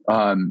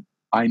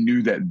 I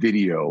knew that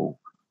video,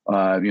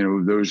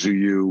 those of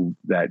you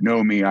that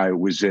know me, I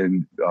was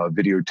in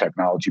video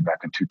technology back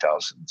in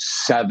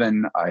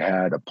 2007. I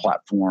had a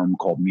platform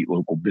called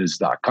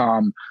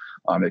meetlocalbiz.com.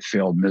 It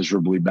failed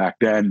miserably back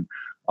then.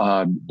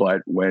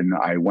 But when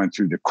I went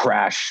through the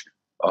crash,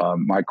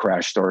 my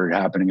crash started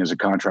happening as a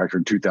contractor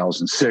in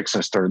 2006. I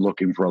started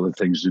looking for other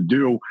things to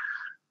do.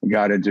 I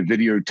got into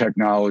video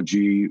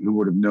technology. Who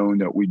would have known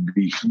that we'd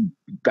be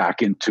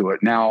back into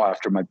it now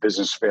after my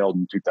business failed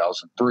in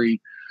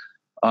 2003?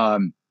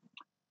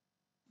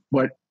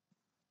 But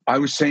I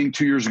was saying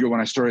 2 years ago when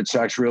I started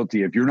Sachs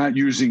Realty, if you're not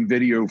using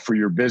video for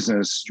your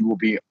business, you will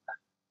be,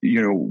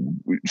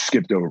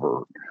 skipped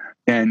over.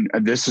 And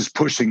this is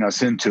pushing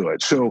us into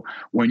it. So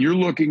when you're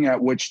looking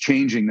at what's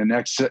changing the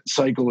next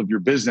cycle of your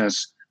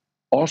business,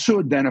 Also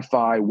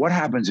identify what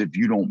happens if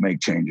you don't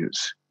make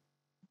changes.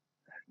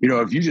 You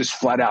know, if you just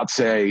flat out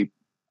say,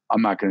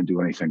 I'm not going to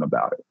do anything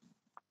about it.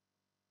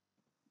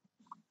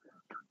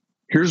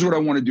 Here's what I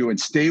want to do, and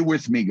stay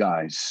with me,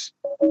 guys.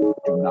 Do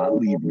not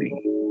leave me.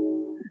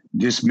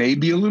 This may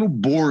be a little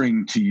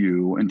boring to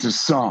you and to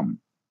some,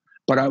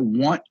 but I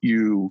want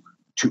you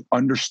to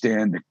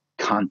understand the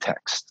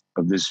context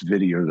of this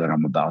video that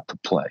I'm about to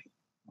play,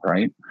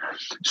 right?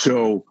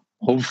 So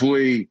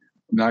hopefully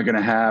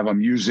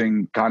I'm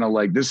using kind of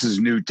like, this is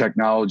new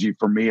technology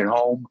for me at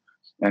home,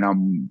 and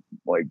I'm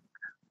like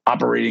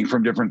operating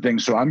from different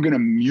things. So I'm going to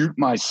mute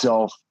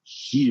myself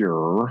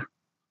here,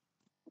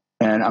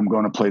 and I'm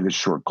going to play this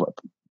short clip.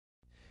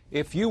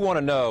 If you want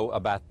to know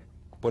about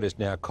what is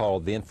now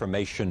called the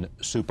information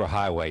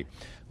superhighway,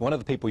 one of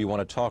the people you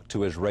want to talk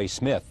to is Ray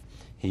Smith.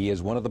 He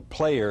is one of the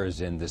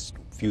players in this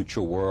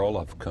future world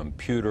of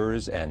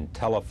computers and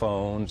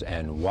telephones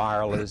and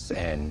wireless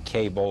and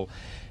cable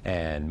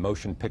and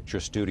motion picture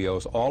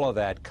studios, all of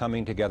that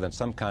coming together in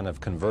some kind of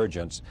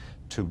convergence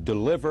to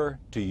deliver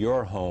to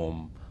your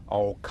home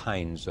all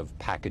kinds of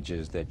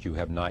packages that you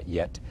have not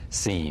yet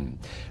seen.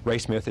 Ray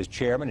Smith is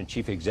Chairman and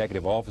Chief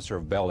Executive Officer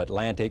of Bell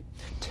Atlantic.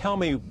 Tell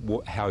me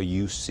how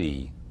you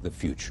see the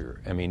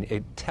future. I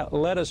mean,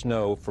 let us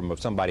know from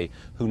somebody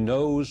who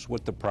knows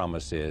what the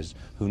promise is,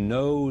 who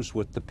knows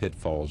what the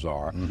pitfalls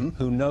are,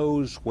 who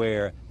knows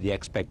where the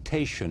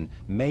expectation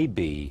may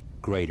be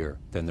greater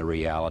than the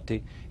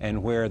reality,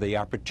 and where the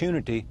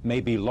opportunity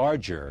may be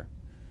larger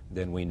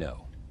than we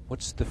know.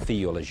 What's the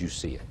feel as you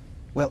see it?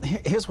 Well,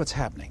 here's what's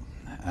happening.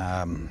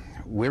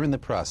 We're in the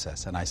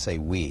process, and I say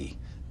we,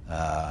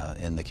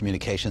 in the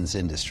communications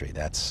industry.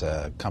 That's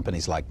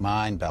companies like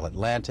mine, Bell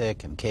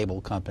Atlantic, and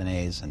cable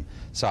companies and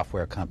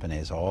software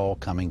companies all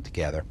coming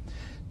together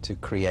to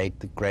create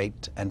the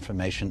great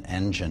information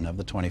engine of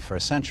the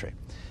 21st century.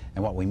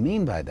 And what we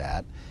mean by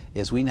that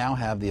is we now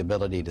have the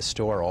ability to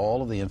store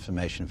all of the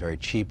information very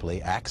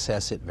cheaply,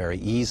 access it very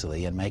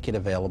easily, and make it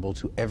available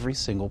to every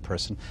single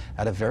person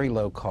at a very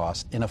low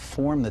cost in a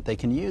form that they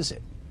can use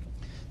it.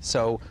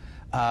 So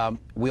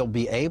we'll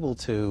be able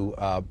to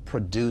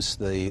produce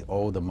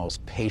the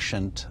most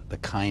patient, the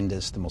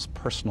kindest, the most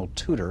personal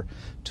tutor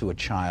to a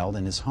child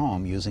in his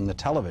home using the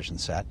television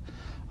set,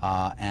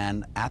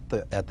 and at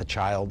the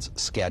child's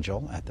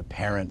schedule, at the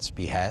parent's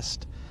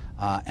behest,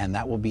 and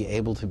that will be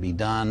able to be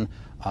done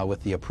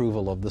with the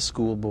approval of the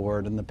school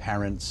board and the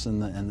parents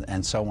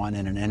and so on,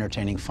 in an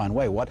entertaining, fun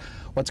way.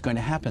 What's going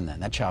to happen then?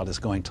 That child is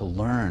going to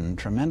learn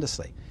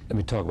tremendously. Let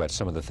me talk about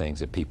some of the things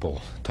that people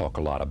talk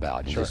a lot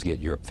about, and just get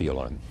your feel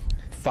on them.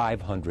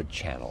 500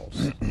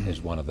 channels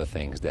is one of the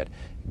things that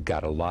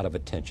got a lot of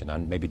attention.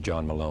 Maybe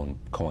John Malone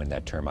coined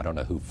that term. I don't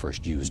know who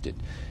first used it.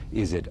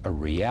 Is it a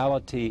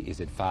reality? Is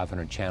it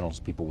 500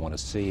 channels people want to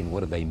see? And what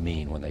do they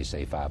mean when they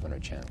say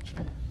 500 channels?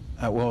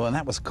 Well, and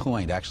that was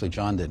coined. Actually,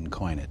 John didn't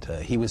coin it.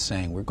 He was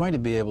saying we're going to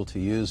be able to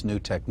use new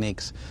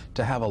techniques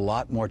to have a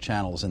lot more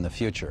channels in the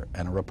future.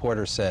 And a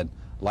reporter said,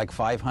 like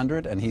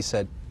 500? And he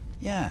said,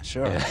 yeah,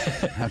 sure.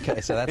 Yeah.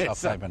 Okay, so that's how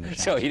 500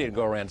 channels. So he didn't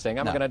go around saying,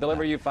 I'm going to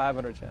deliver you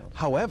 500 channels.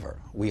 However,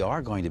 we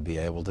are going to be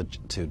able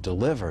to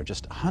deliver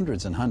just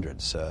hundreds and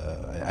hundreds,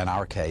 in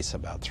our case,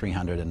 about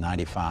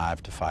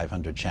 395 to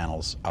 500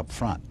 channels up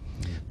front.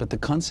 But the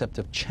concept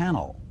of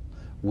channel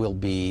will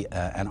be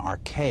an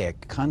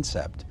archaic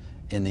concept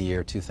in the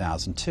year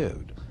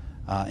 2002.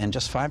 In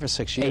just 5 or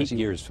 6 years... 8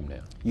 years from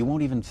now. You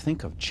won't even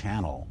think of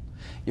channel.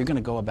 You're going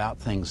to go about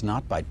things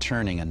not by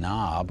turning a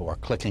knob or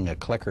clicking a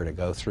clicker to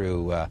go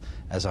through,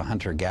 as a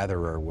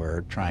hunter-gatherer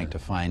were trying to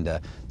find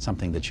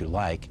something that you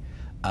like.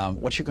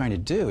 What you're going to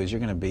do is you're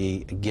going to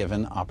be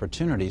given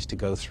opportunities to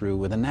go through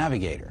with a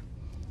navigator,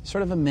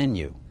 sort of a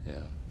menu. Yeah.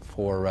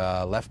 For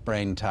left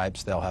brain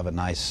types, they'll have a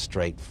nice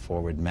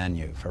straightforward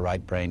menu. For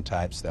right brain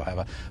types, they'll have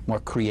a more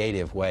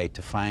creative way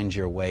to find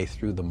your way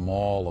through the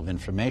mall of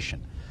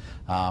information.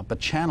 But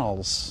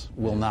channels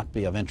will not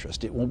be of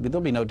interest.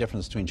 There'll be no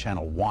difference between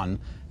Channel 1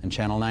 and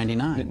Channel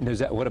 99.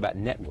 What about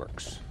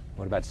networks?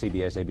 What about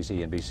CBS,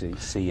 ABC, NBC,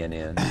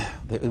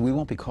 CNN? We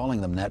won't be calling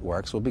them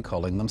networks. We'll be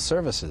calling them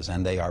services,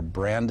 and they are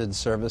branded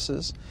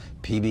services.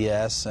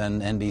 PBS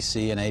and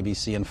NBC and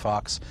ABC and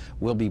Fox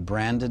will be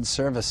branded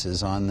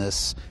services on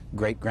this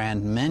great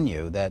grand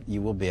menu that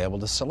you will be able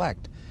to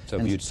select. So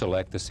if you'd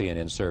select the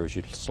CNN service,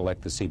 you'd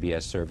select the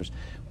CBS service.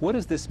 What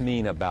does this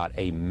mean about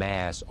a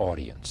mass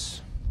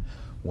audience?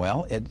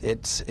 Well,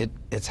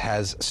 it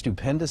has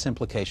stupendous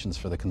implications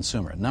for the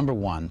consumer. Number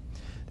one,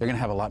 they're going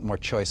to have a lot more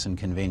choice and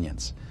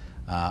convenience.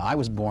 I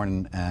was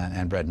born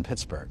and bred in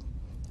Pittsburgh,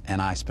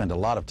 and I spent a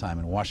lot of time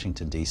in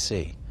Washington,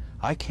 D.C.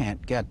 I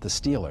can't get the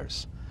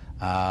Steelers.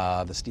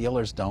 The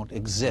Steelers don't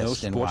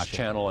exist in Washington. No sports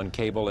channel and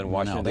cable in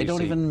Washington, No, they D.C.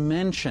 don't even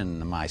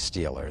mention my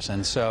Steelers.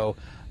 And so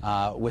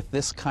with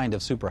this kind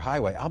of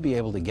superhighway, I'll be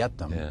able to get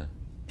them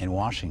in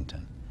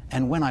Washington,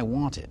 and when I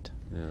want it.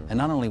 And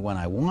not only when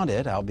I want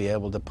it, I'll be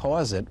able to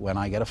pause it when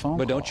I get a phone call.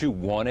 But don't you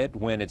want it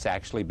when it's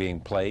actually being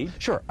played?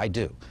 Sure, I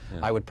do. Yeah.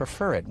 I would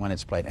prefer it when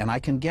it's played, and I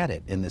can get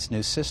it in this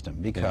new system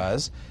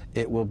because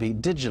it will be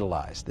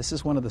digitalized. This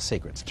is one of the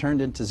secrets,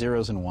 turned into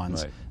zeros and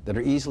ones that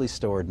are easily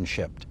stored and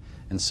shipped.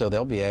 And so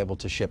they'll be able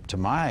to ship to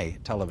my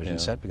television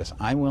set because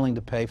I'm willing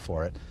to pay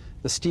for it.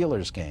 The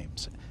Steelers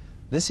games.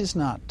 This is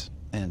not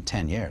in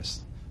 10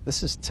 years.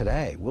 This is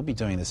today. We'll be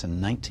doing this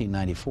in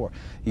 1994.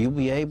 You'll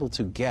be able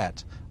to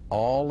get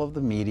all of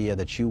the media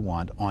that you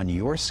want on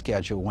your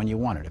schedule when you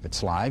want it. If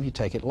it's live, you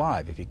take it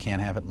live. If you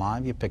can't have it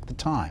live, you pick the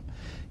time.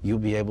 You'll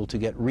be able to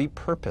get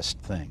repurposed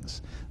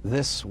things.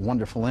 This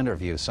wonderful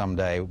interview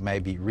someday may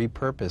be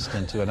repurposed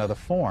into another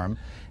form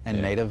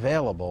and made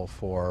available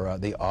for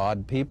the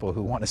odd people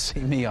who want to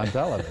see me on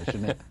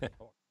television.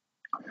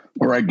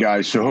 All right,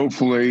 guys. So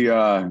hopefully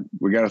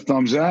we got a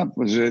thumbs up.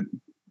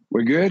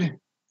 We good?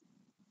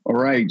 All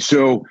right.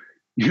 So,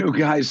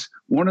 guys,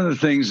 one of the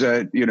things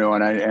that,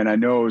 and I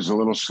know it was a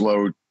little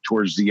slow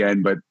towards the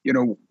end, but,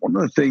 one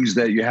of the things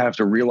that you have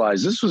to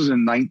realize, this was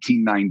in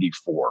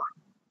 1994.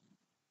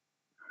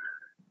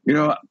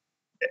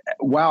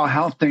 Wow,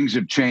 how things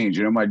have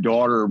changed.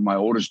 My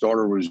oldest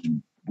daughter was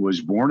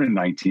born in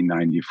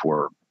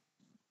 1994.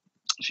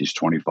 She's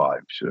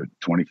 25, so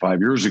 25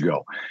 years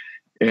ago.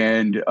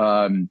 And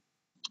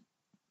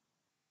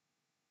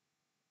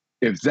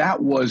if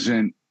that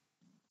wasn't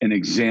an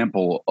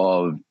example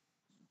of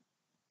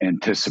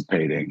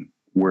anticipating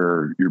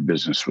where your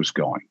business was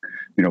going,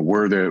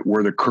 where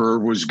the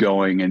curve was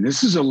going. And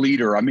this is a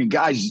leader. I mean,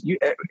 guys,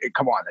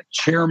 come on, the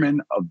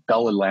chairman of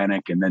Bell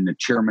Atlantic, and then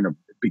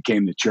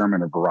became the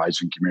chairman of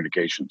Verizon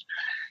Communications.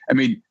 I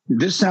mean,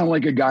 this sounded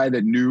like a guy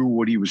that knew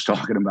what he was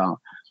talking about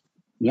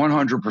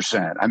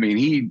 100%. I mean,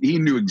 he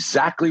knew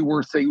exactly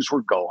where things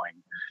were going.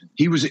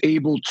 He was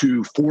able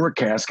to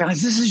forecast.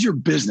 Guys, this is your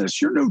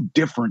business. You're no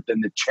different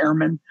than the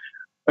chairman,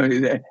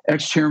 the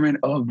ex-chairman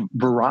of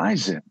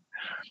Verizon.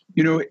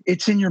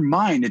 It's in your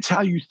mind. It's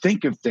how you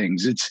think of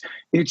things.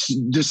 It's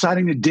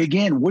deciding to dig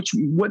in.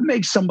 What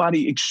makes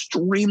somebody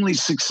extremely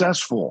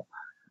successful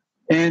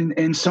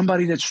and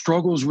somebody that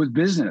struggles with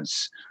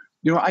business?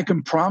 I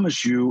can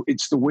promise you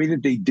it's the way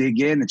that they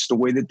dig in. It's the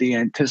way that they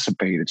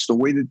anticipate. It's the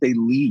way that they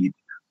lead.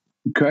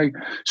 Okay.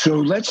 So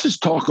let's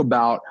just talk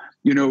about,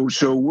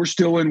 so we're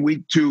still in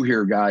week 2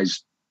 here,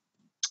 guys.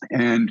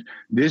 And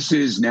this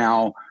is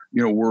now,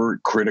 we're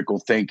critical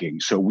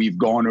thinking. So we've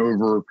gone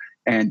over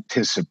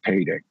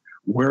anticipating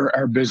where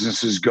our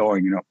business is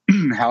going,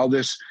 how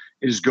this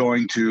is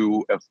going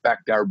to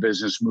affect our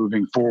business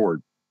moving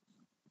forward.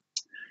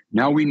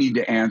 Now we need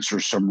to answer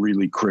some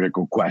really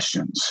critical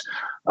questions.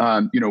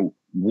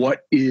 What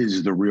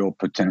is the real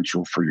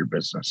potential for your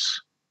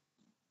business?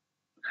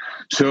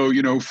 So,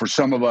 for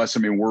some of us,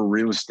 we're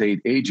real estate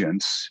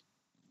agents.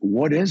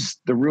 What is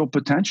the real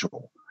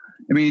potential?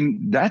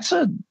 That's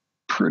a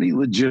pretty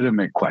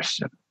legitimate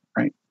question,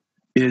 right?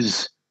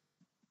 Is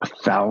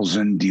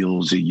 1,000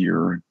 deals a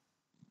year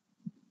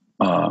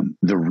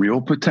the real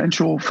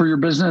potential for your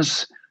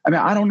business?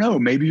 I don't know.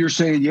 Maybe you're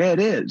saying, yeah, it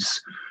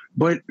is.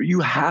 But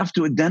you have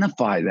to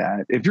identify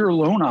that. If you're a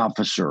loan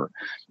officer,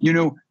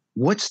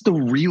 what's the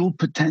real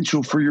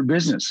potential for your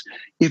business?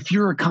 If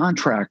you're a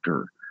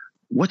contractor,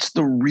 what's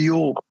the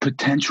real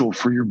potential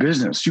for your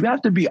business? You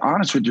have to be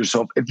honest with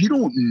yourself. If you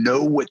don't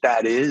know what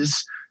that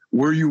is,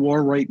 where you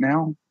are right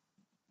now,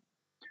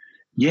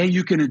 yeah,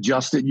 you can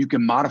adjust it, you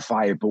can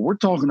modify it, but we're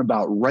talking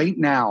about right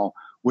now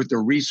with the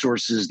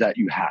resources that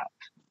you have.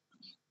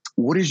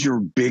 What is your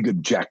big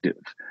objective?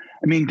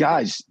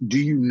 Guys, do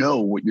you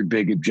know what your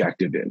big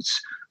objective is?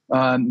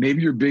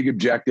 Maybe your big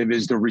objective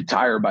is to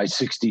retire by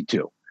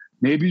 62.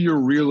 Maybe your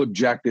real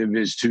objective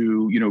is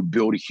to,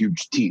 build a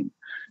huge team.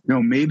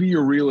 Maybe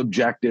your real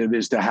objective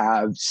is to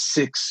have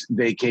 6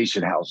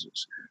 vacation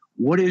houses.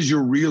 What is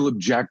your real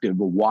objective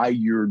of why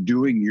you're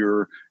doing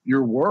your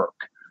work?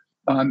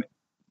 And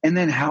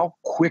then how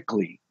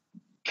quickly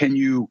can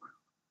you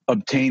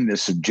obtain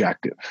this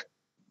objective?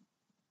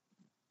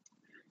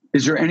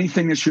 Is there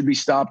anything that should be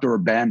stopped or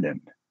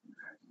abandoned?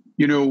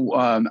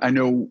 I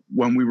know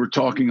when we were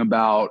talking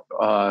about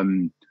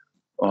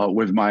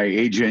with my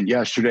agent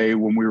yesterday,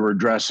 when we were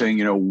addressing,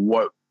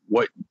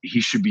 what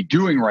he should be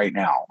doing right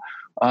now.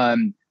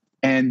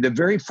 And the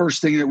very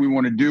first thing that we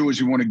want to do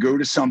is we want to go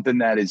to something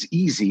that is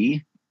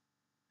easy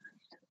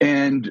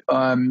and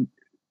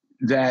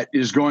that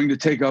is going to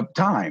take up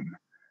time.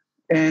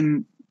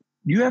 And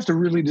you have to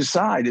really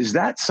decide, is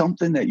that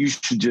something that you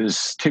should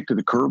just kick to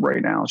the curb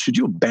right now? Should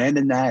you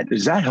abandon that?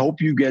 Does that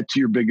help you get to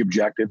your big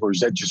objective, or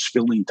is that just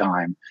filling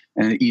time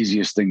and the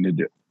easiest thing to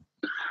do?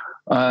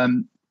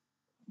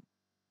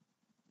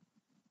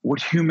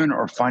 What human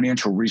or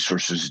financial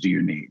resources do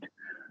you need?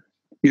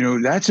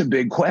 That's a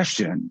big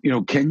question.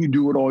 Can you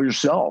do it all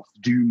yourself?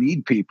 Do you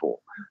need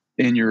people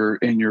in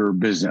your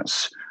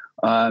business?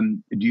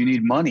 Do you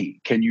need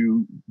money? Can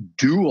you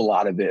do a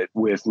lot of it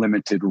with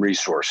limited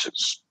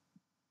resources?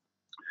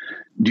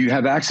 Do you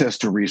have access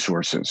to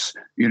resources?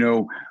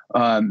 What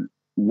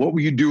will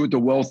you do with the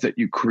wealth that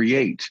you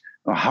create?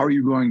 How are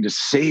you going to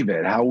save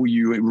it? How will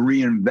you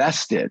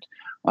reinvest it?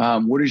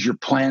 What is your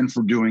plan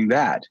for doing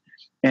that?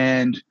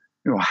 And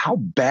how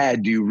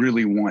bad do you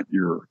really want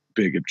your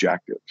big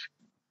objective?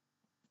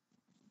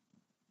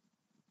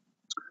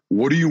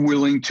 What are you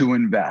willing to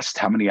invest?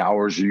 How many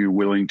hours are you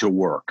willing to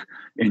work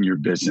in your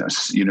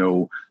business?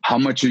 How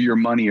much of your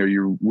money are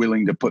you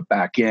willing to put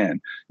back in?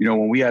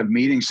 When we have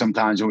meetings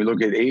sometimes and we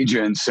look at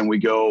agents and we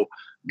go,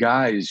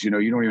 guys, you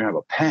don't even have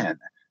a pen.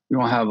 You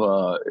don't have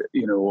a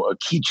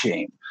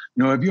keychain.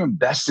 Have you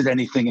invested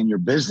anything in your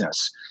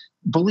business?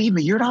 Believe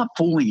me, you're not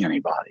fooling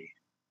anybody.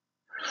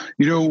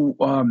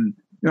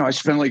 I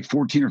spend like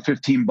 14 or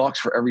 15 bucks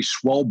for every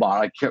swell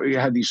bottle. I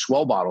had these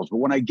swell bottles, but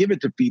when I give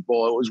it to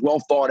people, it was well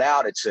thought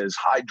out. It says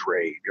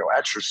hydrate,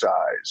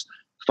 exercise,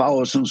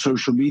 follow us on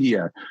social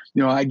media.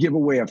 I give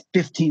away a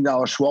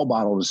 $15 swell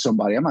bottle to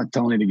somebody. I'm not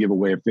telling you to give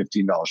away a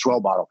 $15 swell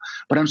bottle,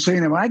 but I'm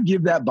saying if I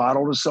give that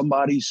bottle to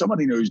somebody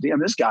knows, damn,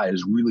 this guy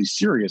is really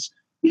serious.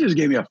 He just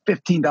gave me a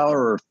 $15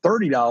 or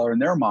 $30 in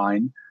their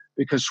mind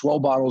because swell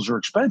bottles are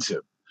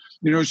expensive.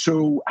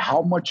 So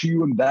how much are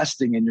you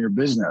investing in your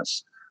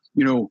business?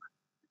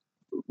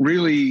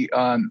 Really,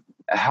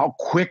 how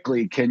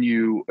quickly can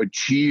you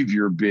achieve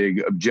your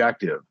big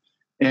objective?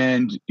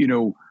 And,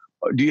 do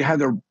you have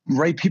the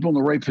right people in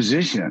the right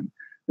position?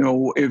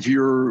 If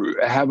you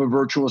have a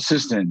virtual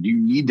assistant, do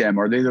you need them?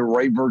 Are they the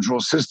right virtual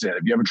assistant?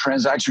 If you have a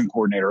transaction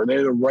coordinator, are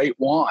they the right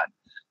one?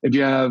 If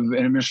you have an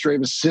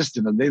administrative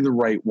assistant, are they the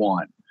right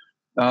one?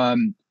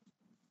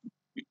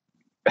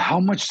 How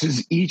much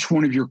does each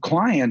one of your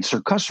clients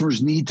or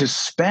customers need to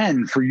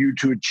spend for you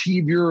to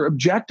achieve your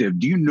objective?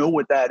 Do you know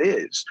what that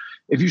is?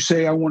 If you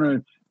say, I want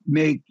to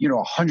make,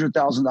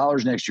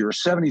 $100,000 next year or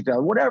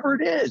 70,000, whatever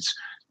it is,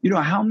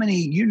 how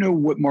many,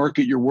 what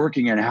market you're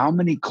working in, how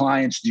many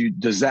clients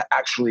does that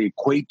actually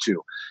equate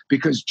to?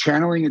 Because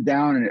channeling it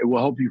down, and it will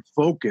help you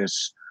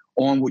focus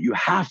on what you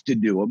have to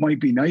do. It might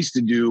be nice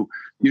to do,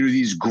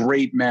 these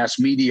great mass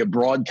media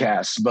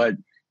broadcasts, but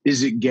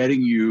is it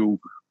getting you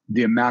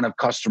the amount of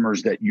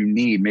customers that you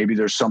need? Maybe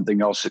there's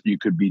something else that you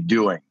could be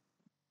doing.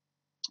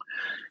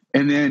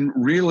 And then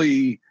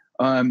really,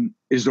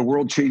 is the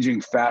world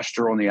changing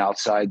faster on the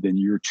outside than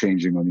you're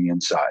changing on the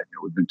inside?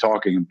 We've been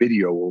talking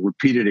video, we'll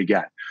repeat it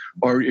again.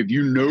 Or if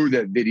you know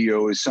that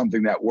video is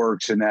something that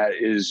works and that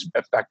is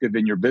effective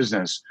in your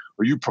business,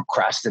 are you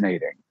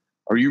procrastinating?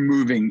 Are you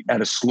moving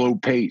at a slow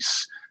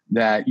pace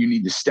that you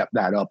need to step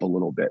that up a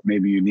little bit?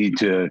 Maybe you need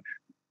to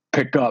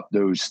pick up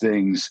those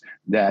things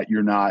that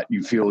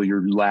you feel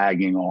you're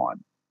lagging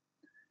on.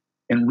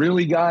 And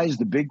really, guys,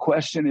 the big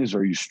question is,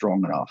 are you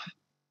strong enough?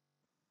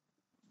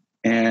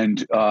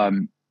 And I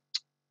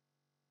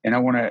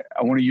want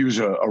to use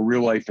a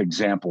real life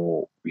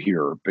example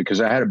here,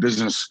 because I had a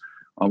business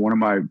on one of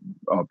my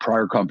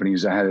prior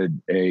companies. I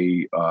had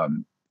a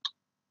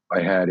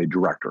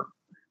director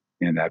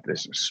in that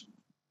business,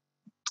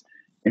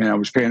 and I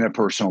was paying that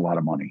person a lot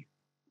of money.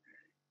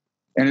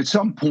 And at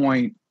some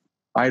point,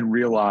 I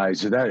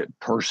realized that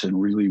person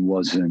really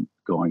wasn't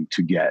going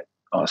to get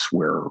us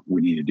where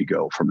we needed to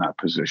go from that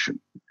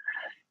position.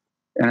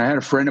 And I had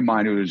a friend of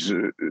mine who was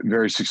a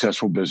very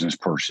successful business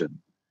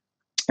person,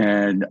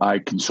 and I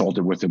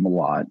consulted with him a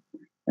lot.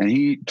 And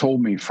he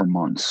told me for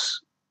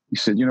months, he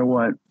said, you know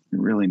what? You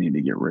really need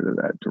to get rid of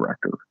that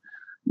director.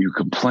 You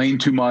complain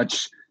too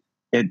much.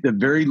 At the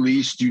very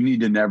least, you need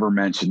to never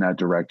mention that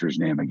director's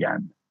name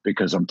again,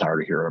 because I'm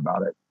tired of hearing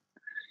about it.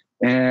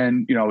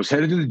 And, I was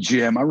headed to the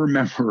gym. I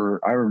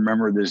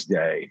remember this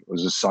day. It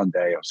was a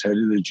Sunday. I was headed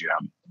to the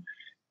gym,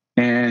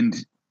 and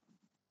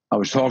I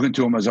was talking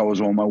to him as I was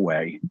on my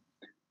way.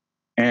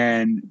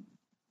 And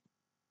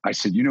I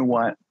said, you know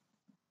what?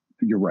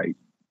 You're right.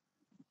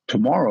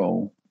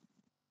 Tomorrow,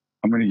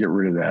 I'm going to get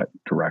rid of that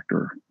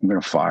director. I'm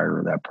going to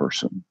fire that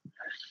person.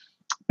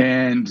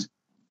 And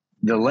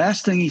the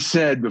last thing he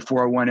said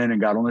before I went in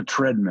and got on the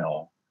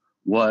treadmill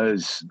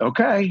was,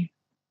 okay,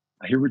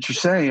 I hear what you're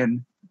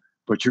saying,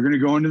 but you're going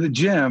to go into the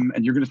gym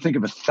and you're going to think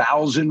of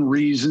 1,000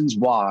 reasons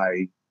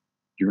why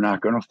you're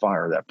not going to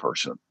fire that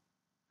person.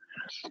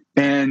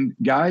 And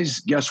guys,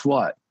 guess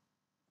what?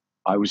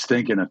 I was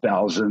thinking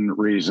 1,000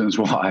 reasons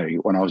why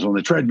when I was on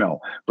the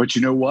treadmill. But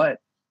you know what?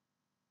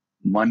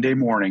 Monday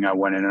morning, I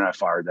went in and I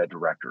fired that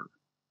director.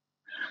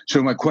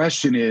 So my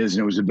question is,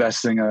 and it was the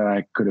best thing that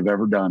I could have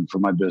ever done for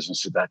my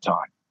business at that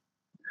time.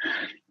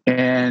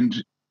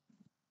 And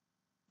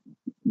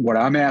what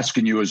I'm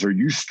asking you is, are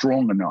you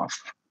strong enough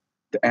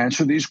to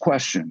answer these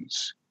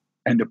questions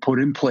and to put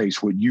in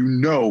place what you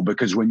know?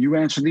 Because when you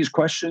answer these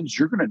questions,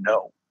 you're going to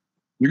know.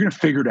 You're going to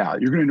figure it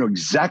out. You're going to know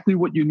exactly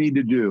what you need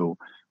to do.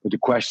 But the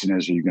question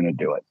is, are you going to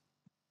do it?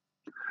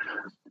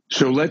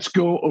 So let's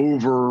go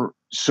over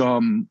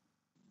some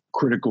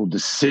critical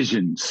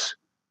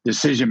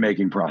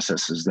decision-making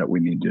processes that we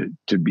need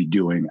to be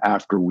doing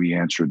after we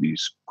answer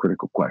these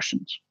critical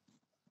questions.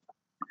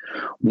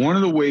 One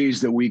of the ways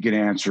that we can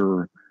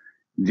answer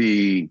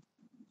the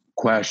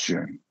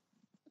question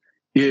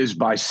is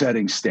by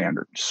setting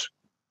standards.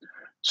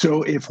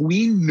 So if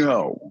we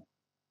know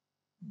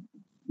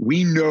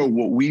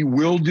what we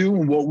will do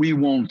and what we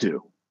won't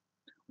do,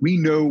 we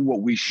know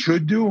what we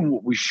should do and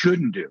what we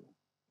shouldn't do.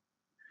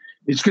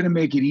 It's going to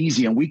make it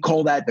easy. And we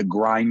call that the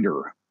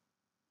grinder.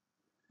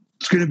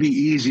 It's going to be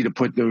easy to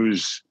put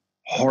those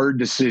hard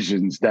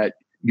decisions that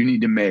you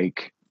need to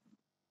make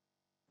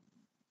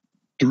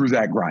through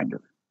that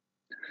grinder.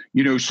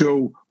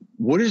 So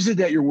what is it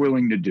that you're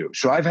willing to do?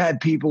 So I've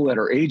had people that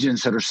are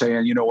agents that are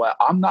saying, you know what,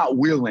 I'm not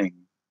willing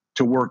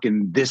to work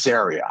in this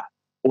area.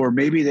 Or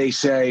maybe they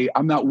say,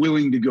 I'm not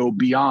willing to go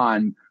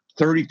beyond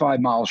 35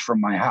 miles from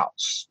my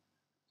house.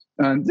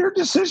 And they're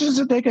decisions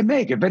that they can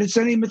make. If it's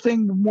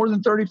anything more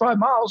than 35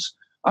 miles,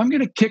 I'm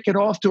going to kick it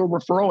off to a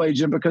referral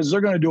agent because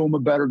they're going to do them a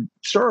better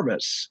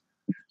service.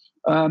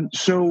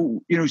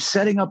 So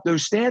setting up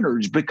those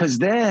standards, because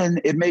then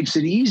it makes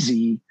it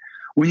easy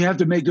when you have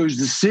to make those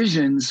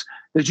decisions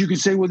that you can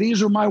say, well,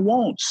 these are my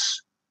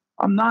won'ts.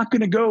 I'm not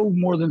going to go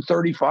more than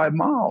 35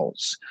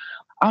 miles.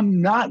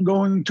 I'm not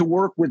going to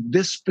work with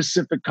this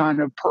specific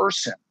kind of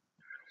person.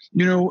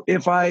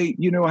 If I,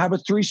 have a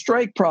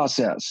 3-strike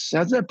process,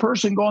 has that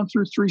person gone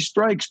through 3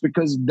 strikes?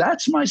 Because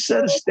that's my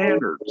set of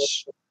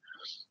standards.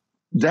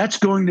 That's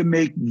going to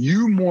make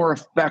you more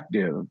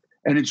effective,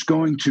 and it's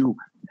going to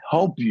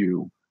help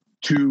you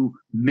to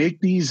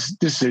make these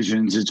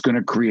decisions. It's going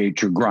to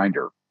create your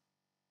grinder.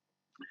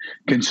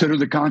 Consider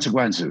the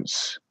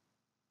consequences.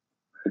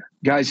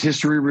 Guys,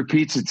 history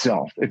repeats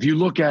itself. If you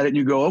look at it and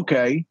you go,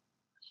 okay,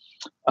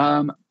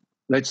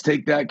 let's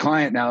take that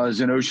client now as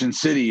in Ocean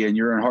City and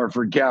you're in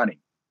Hartford County.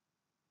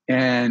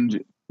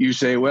 And you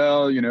say,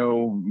 well,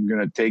 I'm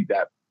going to take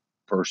that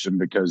person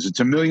because it's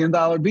 $1 million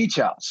beach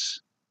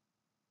house.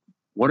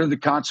 What are the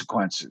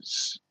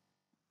consequences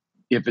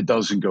if it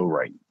doesn't go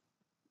right?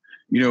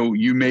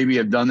 You maybe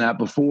have done that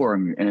before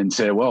and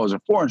say, well, it was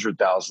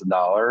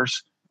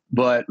 $400,000,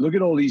 but look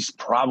at all these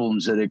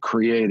problems that it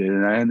created.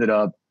 And I ended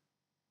up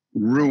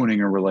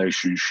ruining a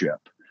relationship.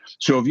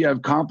 So if you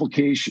have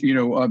consequences,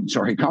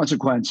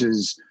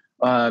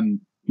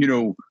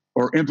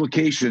 or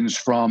implications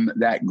from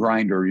that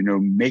grinder,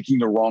 making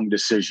the wrong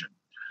decision,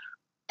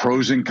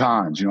 pros and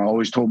cons. I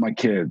always told my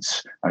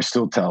kids, I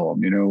still tell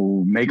them,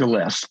 make a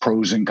list,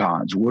 pros and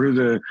cons. What are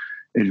the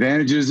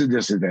advantages and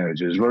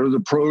disadvantages? What are the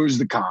pros,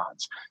 the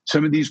cons?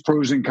 Some of these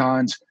pros and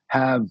cons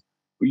have,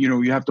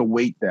 you have to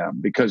weight them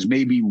because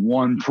maybe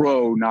one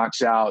pro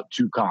knocks out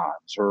 2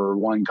 cons or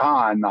one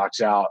con knocks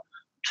out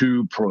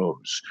 2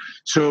 pros.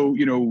 So,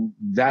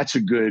 that's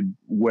a good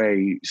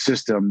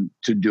system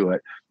to do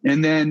it.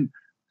 And then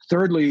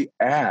thirdly,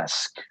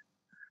 ask.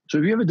 So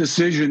if you have a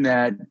decision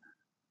that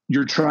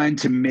you're trying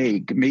to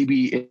make,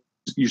 maybe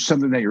it's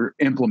something that you're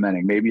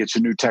implementing, maybe it's a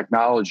new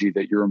technology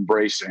that you're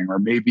embracing, or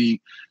maybe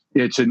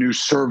it's a new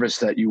service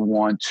that you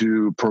want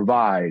to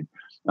provide,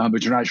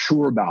 but you're not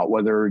sure about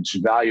whether it's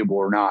valuable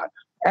or not.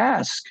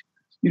 Ask.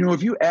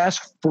 If you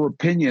ask for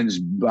opinions,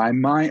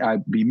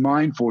 I'd be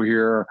mindful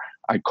here.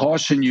 I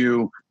caution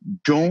you,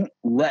 don't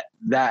let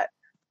that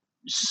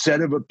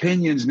set of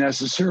opinions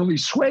necessarily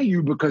sway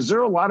you, because there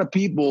are a lot of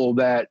people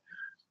that,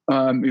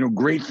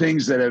 great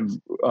things that have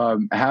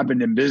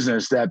happened in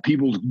business that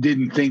people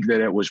didn't think that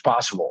it was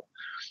possible.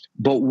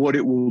 But what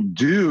it will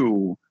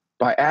do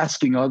by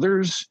asking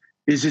others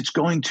is it's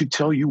going to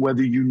tell you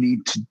whether you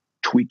need to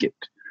tweak it,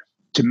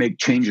 to make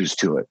changes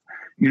to it.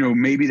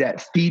 Maybe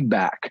that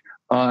feedback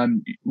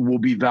will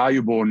be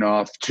valuable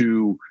enough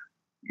to,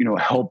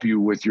 help you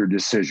with your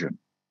decision.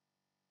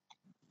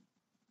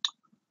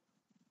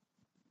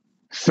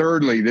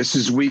 Thirdly, this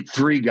is week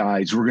 3,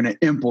 guys. We're going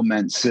to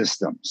implement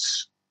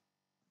systems.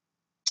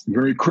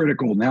 Very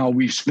critical. Now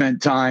we've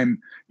spent time,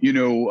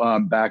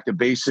 back to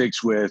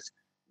basics with,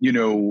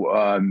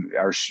 our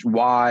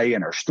why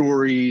and our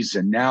stories.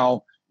 And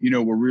now,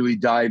 we're really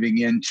diving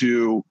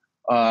into,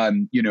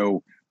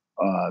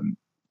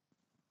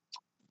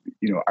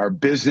 our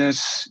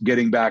business,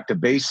 getting back to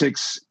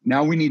basics.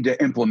 Now we need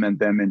to implement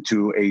them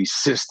into a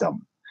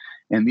system.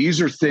 And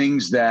these are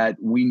things that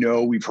we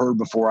know, we've heard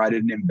before. I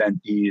didn't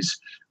invent these,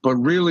 but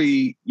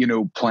really,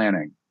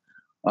 planning.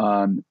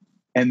 And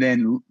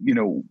then,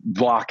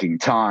 blocking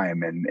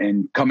time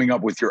and coming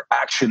up with your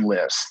action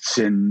lists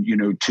and,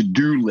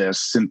 to-do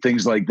lists and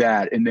things like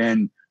that. And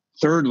then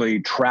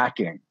thirdly,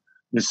 tracking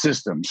the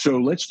system. So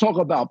let's talk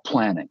about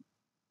planning.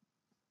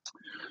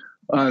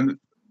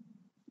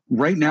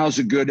 Right now is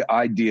a good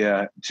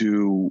idea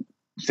to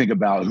think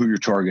about who your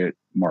target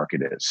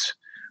market is.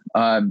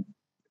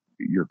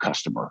 Your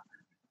customer.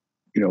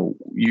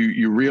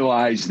 You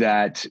realize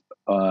that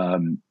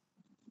that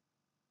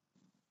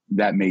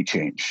may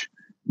change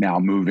now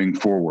moving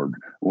forward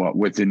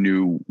with the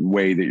new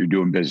way that you're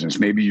doing business.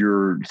 Maybe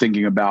you're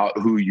thinking about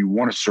who you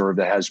want to serve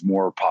that has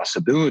more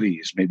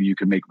possibilities. Maybe you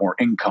can make more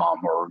income,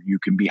 or you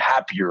can be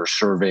happier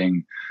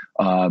serving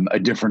a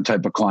different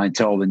type of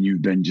clientele than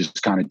you've been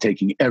just kind of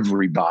taking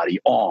everybody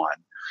on.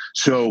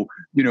 So,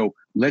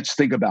 let's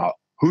think about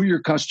who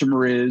your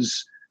customer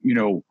is,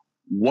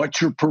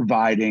 what you're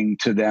providing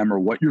to them or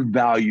what your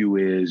value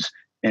is,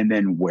 and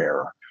then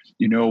where.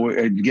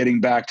 And getting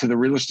back to the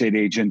real estate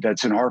agent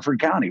that's in Harford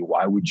County,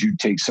 why would you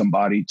take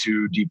somebody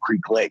to Deep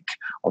Creek Lake?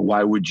 Or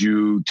why would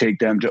you take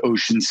them to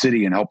Ocean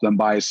City and help them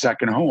buy a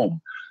second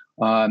home?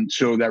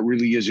 So that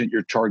really isn't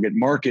your target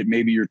market.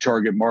 Maybe your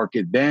target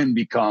market then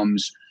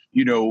becomes,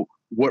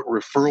 what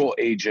referral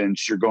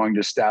agents you're going to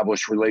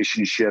establish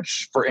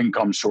relationships for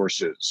income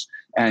sources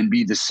and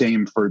be the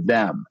same for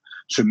them.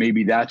 So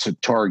maybe that's a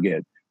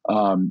target,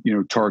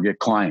 target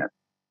client.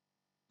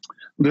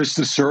 List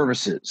of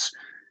services.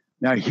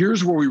 Now,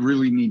 here's where we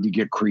really need to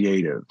get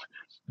creative,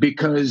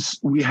 because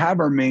we have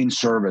our main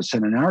service,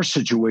 and in our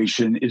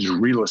situation is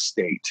real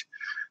estate.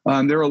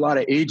 There are a lot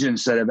of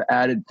agents that have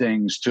added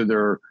things to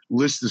their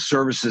list of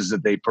services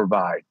that they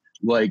provide,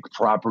 like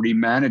property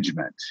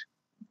management,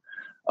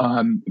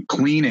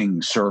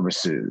 cleaning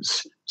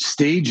services,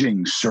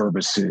 staging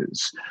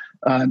services.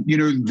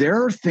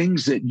 There are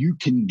things that you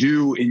can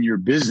do in your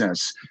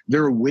business.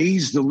 There are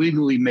ways to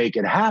legally make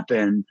it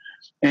happen.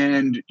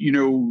 And,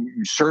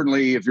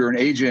 certainly if you're an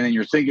agent and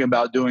you're thinking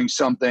about doing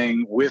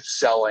something with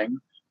selling,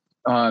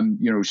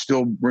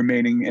 still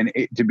remaining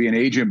to be an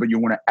agent, but you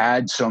want to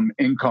add some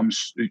income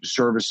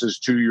services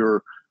to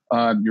your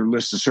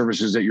list of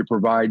services that you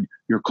provide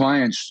your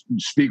clients,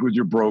 speak with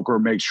your broker,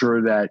 make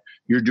sure that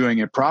you're doing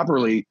it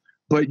properly.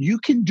 But you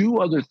can do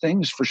other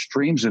things for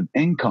streams of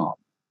income.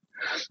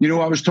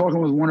 I was talking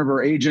with one of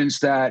our agents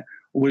that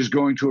was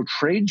going to a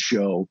trade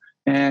show,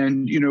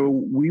 and,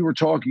 we were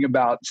talking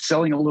about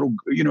selling a little,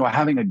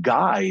 having a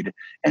guide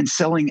and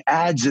selling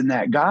ads in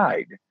that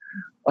guide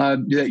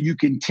that you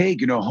can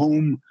take,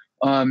 home,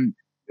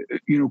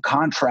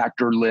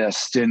 contractor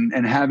list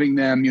and having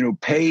them,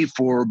 pay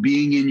for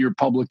being in your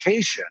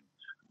publication.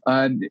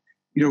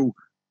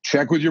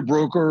 Check with your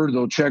broker.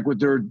 They'll check with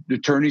their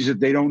attorneys if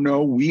they don't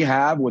know. We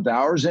have with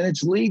ours, and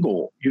it's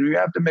legal. You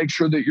have to make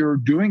sure that you're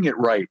doing it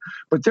right.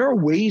 But there are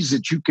ways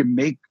that you can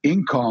make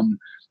income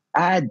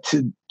add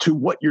to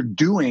what you're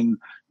doing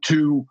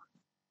to,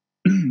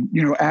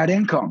 add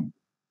income.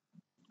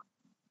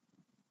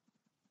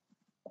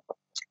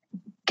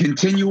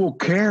 Continual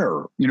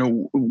care.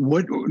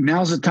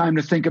 Now's the time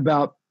to think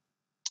about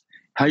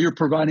how you're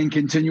providing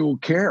continual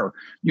care.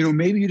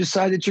 Maybe you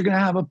decide that you're going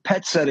to have a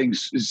pet sitting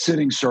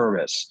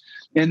service,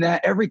 and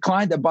that every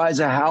client that buys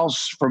a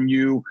house from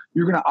you,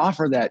 you're going to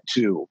offer that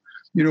to.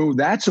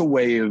 That's a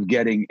way of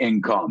getting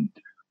income.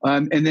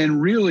 And then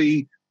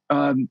really,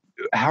 how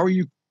are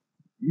you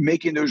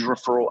making those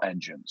referral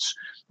engines?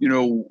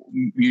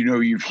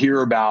 You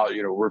hear about,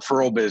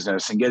 referral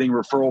business and getting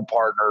referral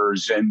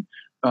partners, and,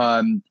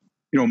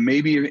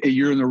 maybe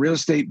you're in the real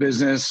estate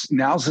business.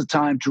 Now's the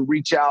time to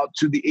reach out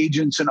to the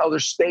agents in other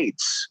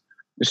states,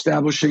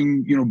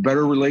 establishing,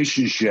 better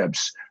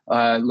relationships,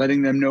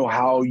 letting them know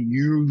how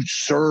you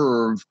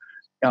serve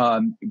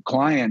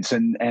clients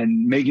and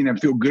making them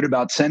feel good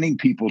about sending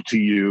people to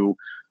you.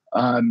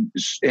 And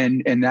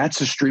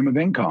that's a stream of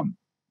income.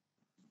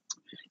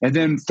 And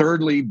then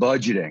thirdly,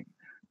 budgeting,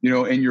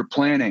 and your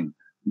planning,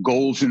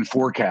 goals and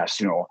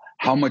forecasts.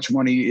 How much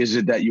money is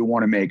it that you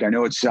want to make? I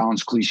know it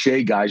sounds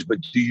cliche, guys,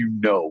 but do you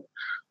know?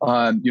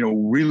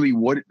 Really,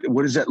 what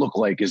does that look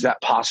like? Is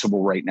that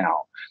possible right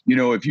now?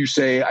 If you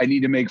say I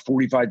need to make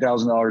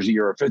 $45,000 a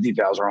year, or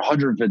 $50,000, or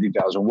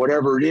 $150,000,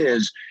 whatever it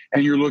is,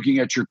 and you're looking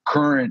at your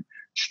current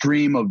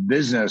stream of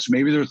business,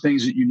 maybe there are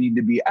things that you need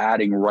to be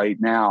adding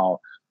right now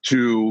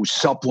to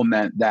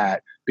supplement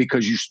that,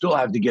 because you still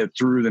have to get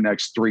through the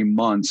next 3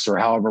 months or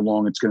however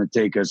long it's going to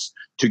take us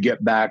to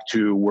get back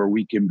to where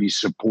we can be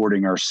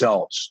supporting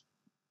ourselves.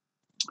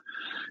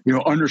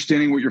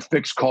 Understanding what your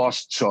fixed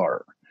costs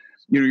are.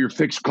 Your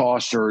fixed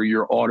costs are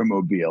your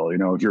automobile.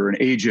 If you're an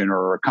agent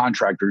or a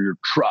contractor, your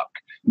truck.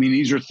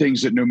 These are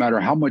things that no matter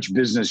how much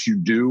business you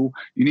do,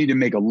 you need to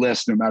make a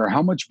list. No matter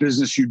how much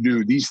business you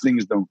do, these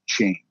things don't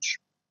change.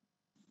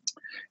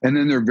 And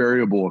then there are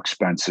variable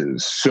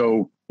expenses.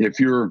 So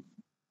if you're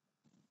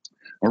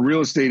a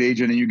real estate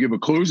agent and you give a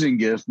closing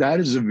gift,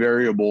 that is a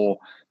variable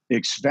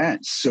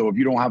expense. So if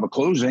you don't have a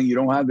closing, you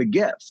don't have the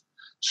gift.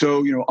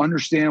 So,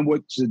 understand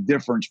what's the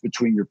difference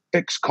between your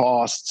fixed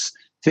costs,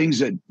 things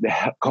that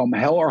come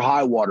hell or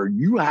high water.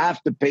 You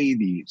have to pay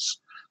these,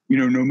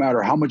 no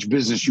matter how much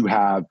business you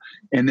have.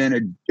 And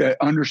then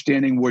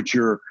understanding what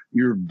your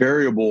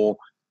variable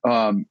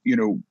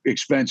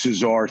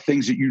expenses are,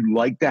 things that you'd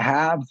like to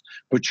have,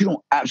 but you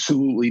don't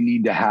absolutely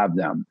need to have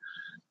them.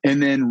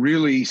 And then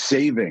really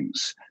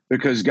savings,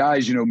 because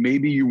guys,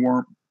 maybe you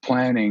weren't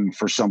planning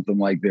for something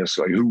like this,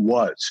 like who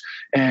was,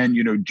 and,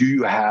 do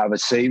you have a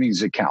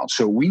savings account?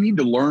 So we need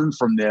to learn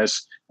from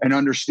this and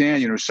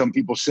understand, some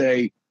people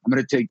say, I'm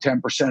going to take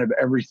 10% of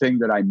everything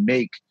that I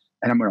make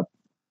and I'm going to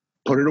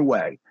put it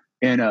away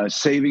in a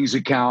savings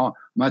account.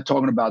 I'm not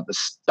talking about the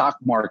stock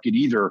market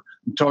either.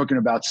 I'm talking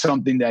about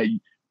something that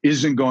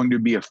isn't going to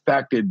be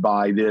affected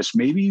by this.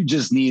 Maybe you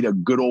just need a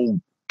good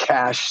old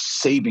cash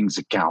savings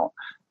account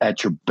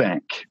at your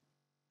bank.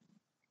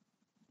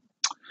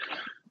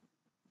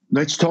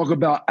 Let's talk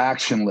about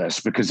action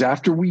lists, because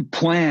after we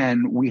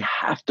plan, we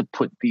have to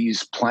put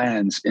these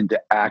plans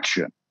into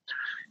action.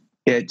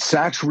 At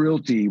Sachs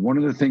Realty, one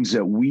of the things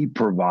that we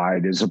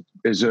provide is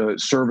a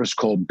service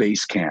called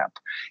Basecamp.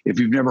 If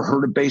you've never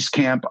heard of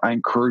Basecamp, I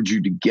encourage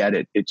you to get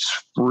it.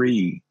 It's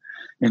free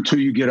until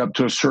you get up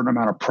to a certain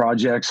amount of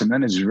projects, and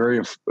then it's very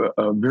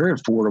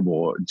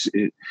affordable.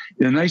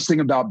 The nice thing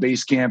about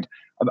Basecamp,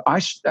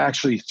 I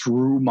actually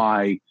threw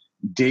my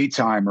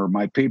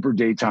paper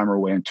daytimer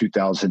away in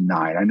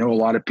 2009. I know a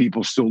lot of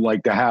people still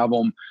like to have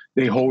them.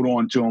 They hold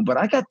on to them, but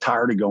I got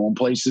tired of going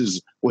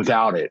places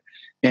without it.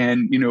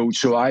 And,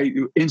 so I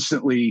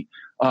instantly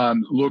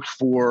looked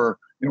for,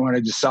 when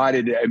I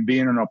decided and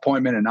being in an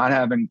appointment and not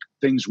having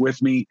things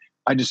with me,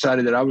 I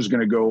decided that I was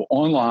going to go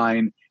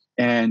online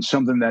and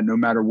something that no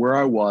matter where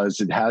I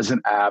was, it has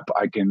an app.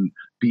 I can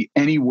be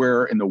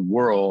anywhere in the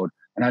world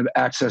and I have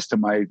access to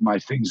my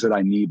things that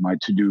I need, my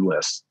to-do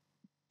list.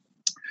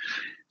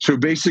 So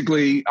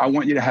basically, I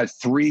want you to have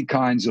 3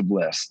 kinds of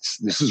lists.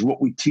 This is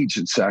what we teach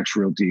at Sachs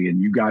Realty.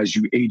 And you guys,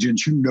 you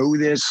agents, you know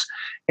this.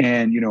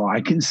 And, I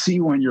can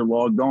see when you're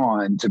logged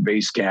on to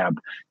Basecamp.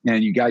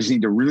 And you guys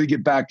need to really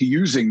get back to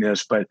using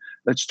this. But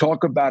let's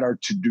talk about our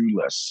to-do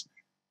lists.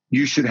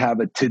 You should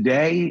have a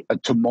today, a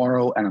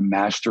tomorrow, and a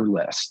master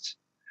list.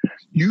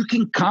 You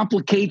can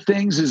complicate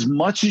things as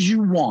much as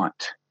you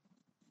want.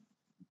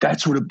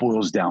 That's what it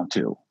boils down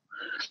to.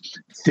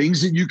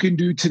 Things that you can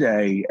do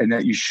today and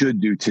that you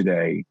should do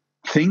today,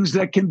 things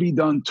that can be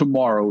done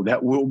tomorrow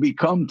that will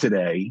become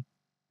today,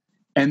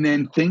 and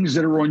then things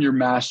that are on your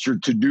master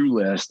to-do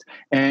list.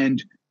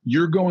 And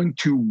you're going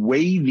to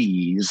weigh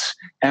these.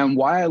 And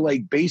why I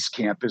like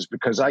Basecamp is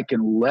because I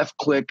can left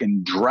click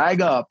and drag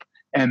up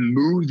and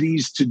move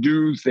these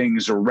to-do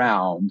things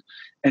around.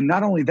 And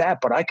not only that,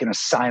 but I can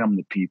assign them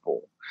to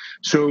people.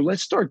 So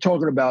let's start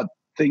talking about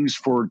things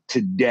for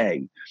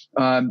today.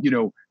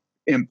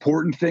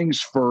 Important things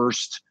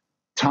first,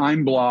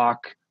 time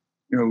block,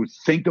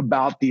 think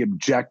about the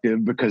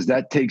objective because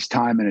that takes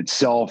time in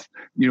itself.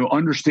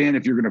 Understand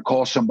if you're going to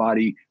call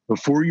somebody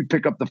before you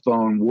pick up the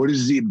phone, what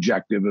is the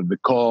objective of the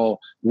call?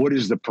 What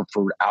is the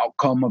preferred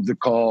outcome of the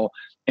call?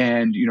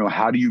 And,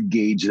 how do you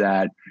gauge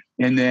that?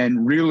 And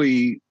then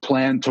really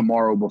plan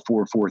tomorrow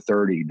before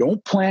 4:30.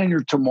 Don't plan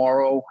your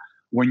tomorrow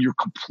when you're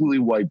completely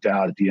wiped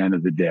out at the end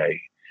of the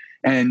day.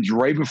 And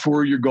right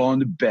before you're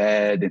going to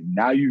bed, and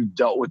now you've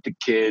dealt with the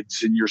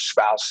kids and your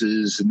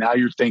spouses, and now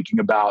you're thinking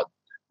about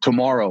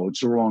tomorrow.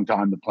 It's the wrong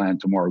time to plan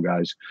tomorrow,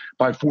 guys.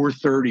 By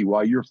 4:30,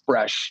 while you're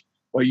fresh,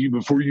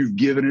 before you've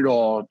given it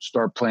all,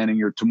 start planning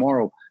your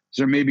tomorrow.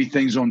 There may be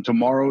things on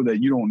tomorrow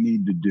that you don't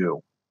need to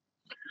do.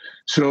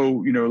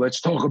 So,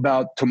 let's talk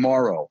about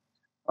tomorrow.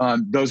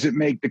 Does it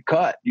make the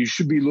cut? You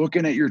should be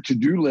looking at your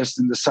to-do list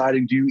and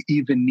deciding, do you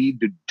even need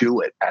to do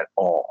it at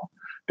all?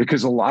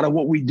 Because a lot of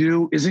what we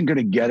do isn't going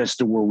to get us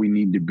to where we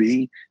need to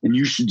be, and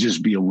you should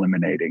just be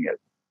eliminating it.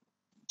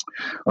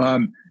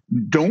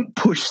 Don't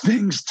push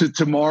things to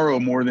tomorrow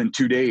more than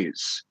 2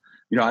 days.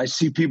 I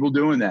see people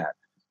doing that.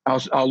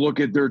 I'll look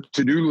at their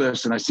to-do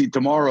list and I see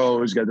tomorrow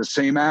has got the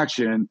same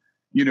action.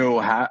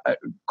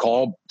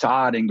 Call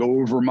Todd and go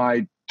over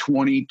my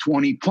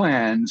 2020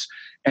 plans,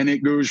 and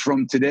it goes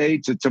from today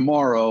to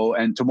tomorrow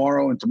and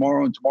tomorrow and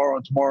tomorrow and tomorrow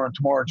and tomorrow and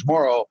tomorrow and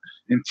tomorrow.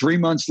 And 3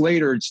 months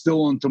later, it's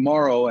still on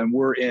tomorrow and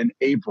we're in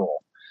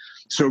April.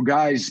 So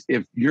guys,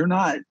 if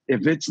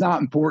it's not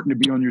important to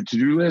be on your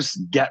to-do list,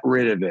 get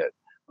rid of it.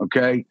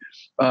 Okay.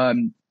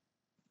 And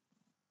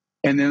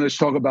then let's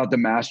talk about the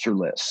master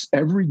list.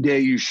 Every day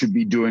you should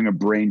be doing a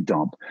brain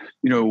dump,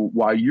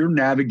 while you're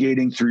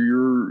navigating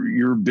through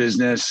your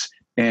business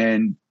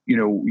and,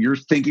 you're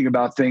thinking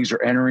about things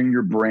or entering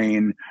your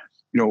brain.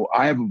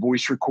 I have a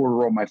voice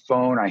recorder on my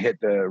phone. I hit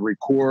the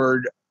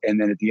record, and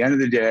then at the end of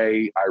the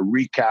day, I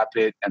recap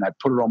it and I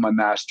put it on my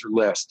master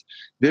list.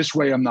 This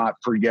way I'm not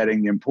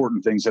forgetting the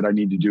important things that I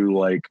need to do,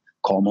 like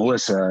call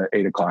Melissa at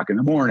 8:00 in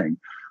the morning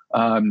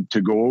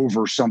to go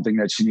over something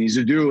that she needs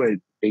to do at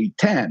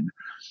 8:10.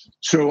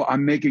 So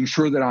I'm making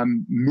sure that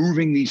I'm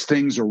moving these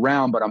things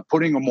around, but I'm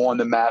putting them on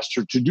the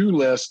master to-do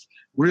list.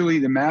 Really,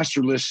 the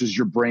master list is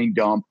your brain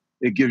dump.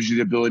 It gives you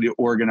the ability to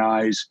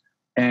organize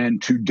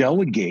and to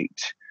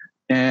delegate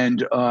and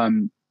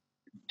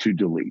to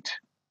delete.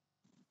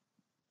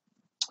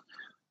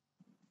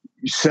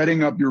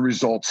 Setting up your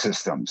result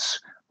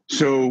systems.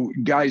 So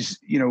guys,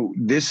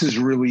 this is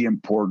really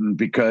important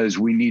because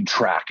we need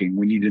tracking.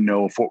 We need to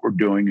know if what we're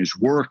doing is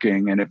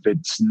working. And if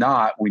it's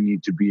not, we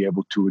need to be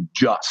able to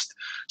adjust.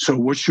 So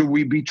what should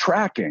we be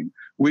tracking?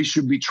 We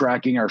should be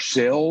tracking our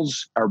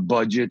sales, our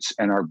budgets,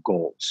 and our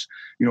goals.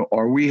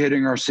 Are we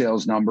hitting our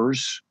sales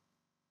numbers?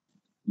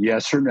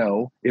 Yes or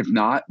no? If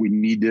not, we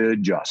need to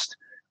adjust.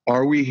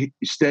 Are we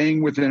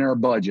staying within our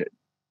budget?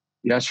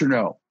 Yes or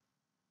no?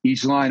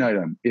 Each line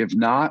item. If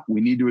not,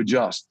 we need to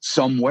adjust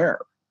somewhere.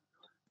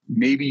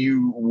 Maybe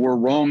you were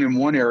wrong in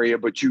one area,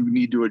 but you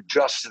need to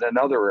adjust in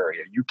another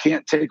area. You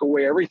can't take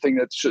away everything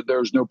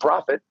there's no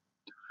profit.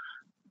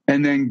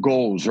 And then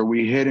goals. Are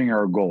we hitting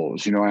our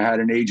goals? I had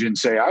an agent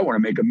say, I want to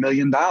make $1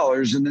 million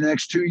in the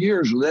next 2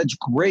 years. Well, that's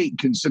great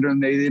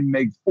considering they didn't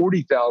make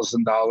 $40,000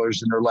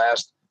 in their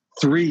last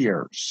 3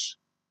 years.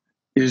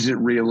 Is it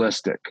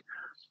realistic?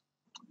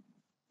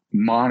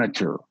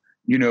 Monitor,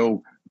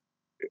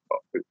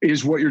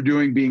 is what you're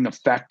doing being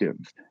effective?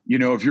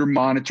 If you're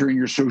monitoring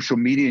your social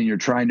media and you're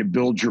trying to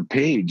build your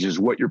page, is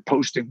what you're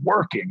posting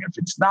working? If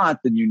it's not,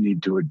 then you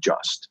need to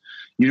adjust.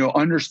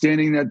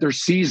 Understanding that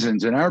there's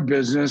seasons in our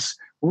business.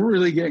 We're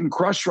really getting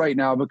crushed right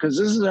now because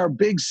this is our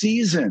big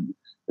season.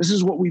 This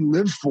is what we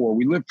live for.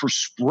 We live for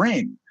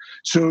spring.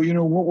 So,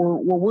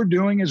 what we're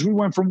doing is we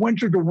went from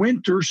winter to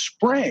winter,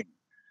 spring.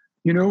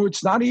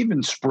 It's not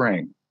even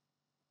spring.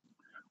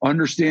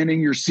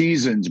 Understanding your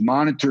seasons,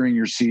 monitoring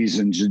your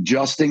seasons,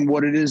 adjusting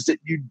what it is that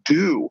you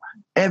do.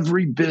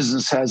 Every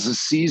business has a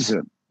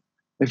season.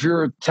 If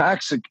you're a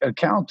tax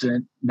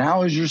accountant,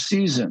 now is your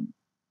season.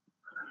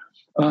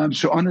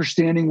 So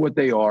understanding what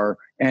they are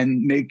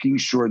and making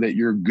sure that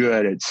you're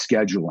good at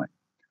scheduling.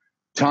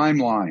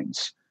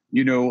 Timelines,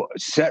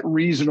 set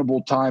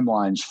reasonable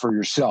timelines for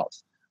yourself.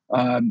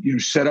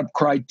 Set up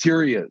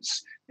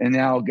criterias. And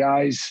now,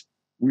 guys,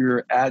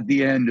 we're at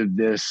the end of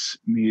this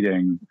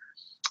meeting.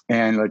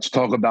 And let's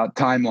talk about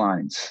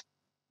timelines.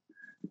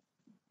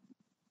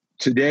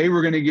 Today,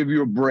 we're going to give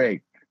you a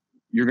break.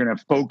 You're going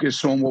to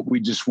focus on what we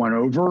just went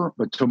over,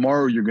 but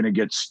tomorrow you're going to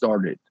get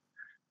started.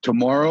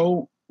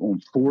 Tomorrow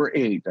on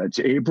 4/8, that's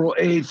April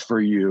 8th for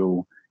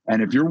you.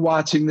 And if you're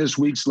watching this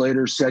weeks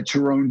later, set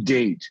your own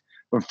date.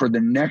 But for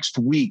the next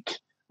week,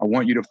 I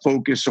want you to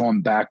focus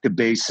on back to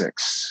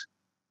basics,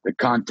 the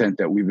content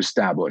that we've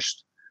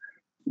established.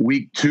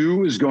 Week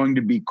 2 is going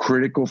to be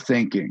critical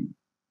thinking.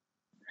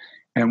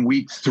 And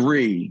week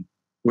 3,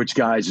 which,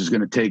 guys, is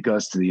going to take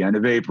us to the end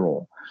of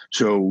April.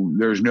 So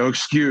there's no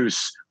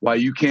excuse why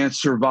you can't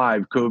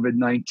survive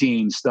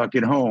COVID-19 stuck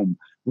at home.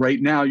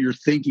 Right now, you're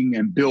thinking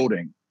and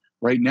building.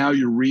 Right now,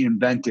 you're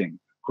reinventing.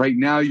 Right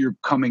now, you're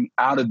coming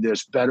out of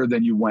this better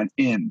than you went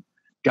in.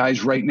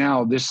 Guys, right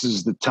now, this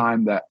is the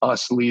time that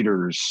us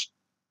leaders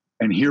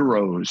and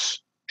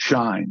heroes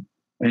shine.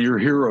 And you're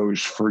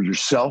heroes for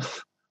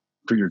yourself,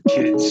 for your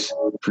kids,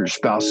 for your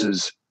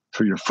spouses,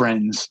 for your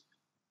friends.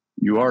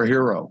 You are a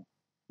hero.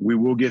 We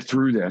will get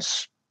through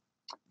this.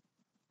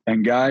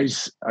 And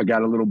guys, I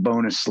got a little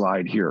bonus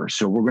slide here.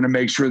 So we're going to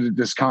make sure that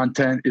this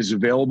content is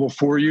available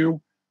for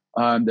you,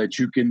 that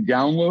you can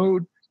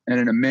download. And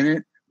in a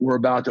minute, we're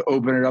about to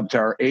open it up to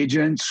our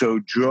agent. So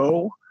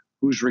Joe,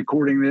 who's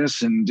recording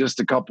this in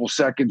just a couple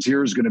seconds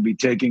here, is going to be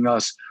taking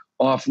us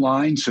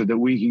offline so that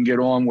we can get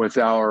on with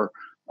our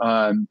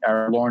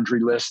laundry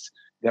list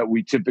that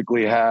we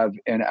typically have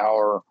in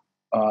our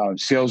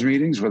sales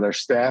meetings with our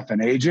staff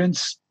and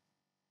agents.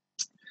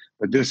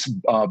 But this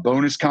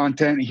bonus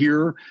content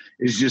here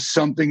is just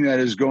something that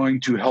is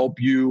going to help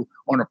you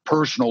on a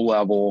personal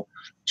level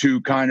to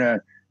kind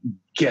of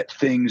get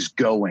things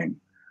going,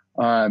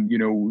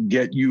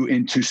 get you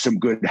into some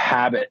good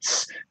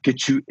habits,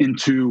 get you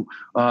into,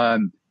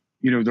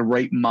 the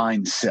right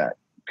mindset.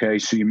 Okay.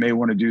 So you may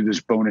want to do this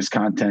bonus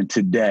content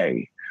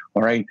today.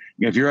 All right.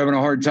 If you're having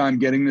a hard time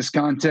getting this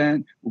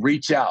content,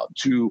 reach out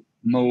to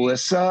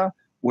Melissa,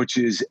 which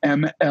is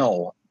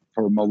ML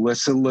for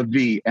Melissa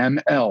Levy,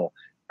 ML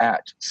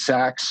at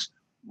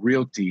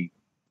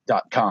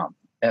sachsrealty.com.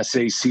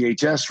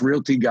 SACHS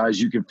Realty,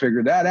 guys, you can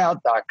figure that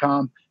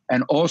out.com.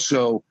 And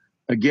also,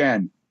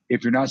 again,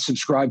 if you're not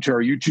subscribed to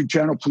our YouTube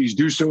channel, please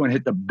do so and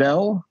hit the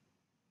bell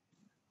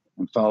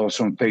and follow us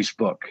on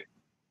Facebook.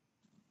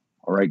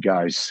 All right,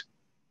 guys,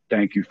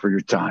 thank you for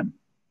your time.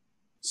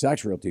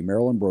 Sachs Realty,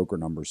 Maryland broker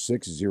number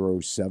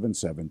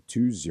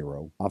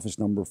 607720, office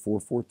number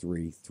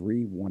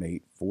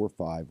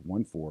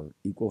 443-318-4514,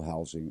 equal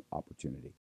housing opportunity.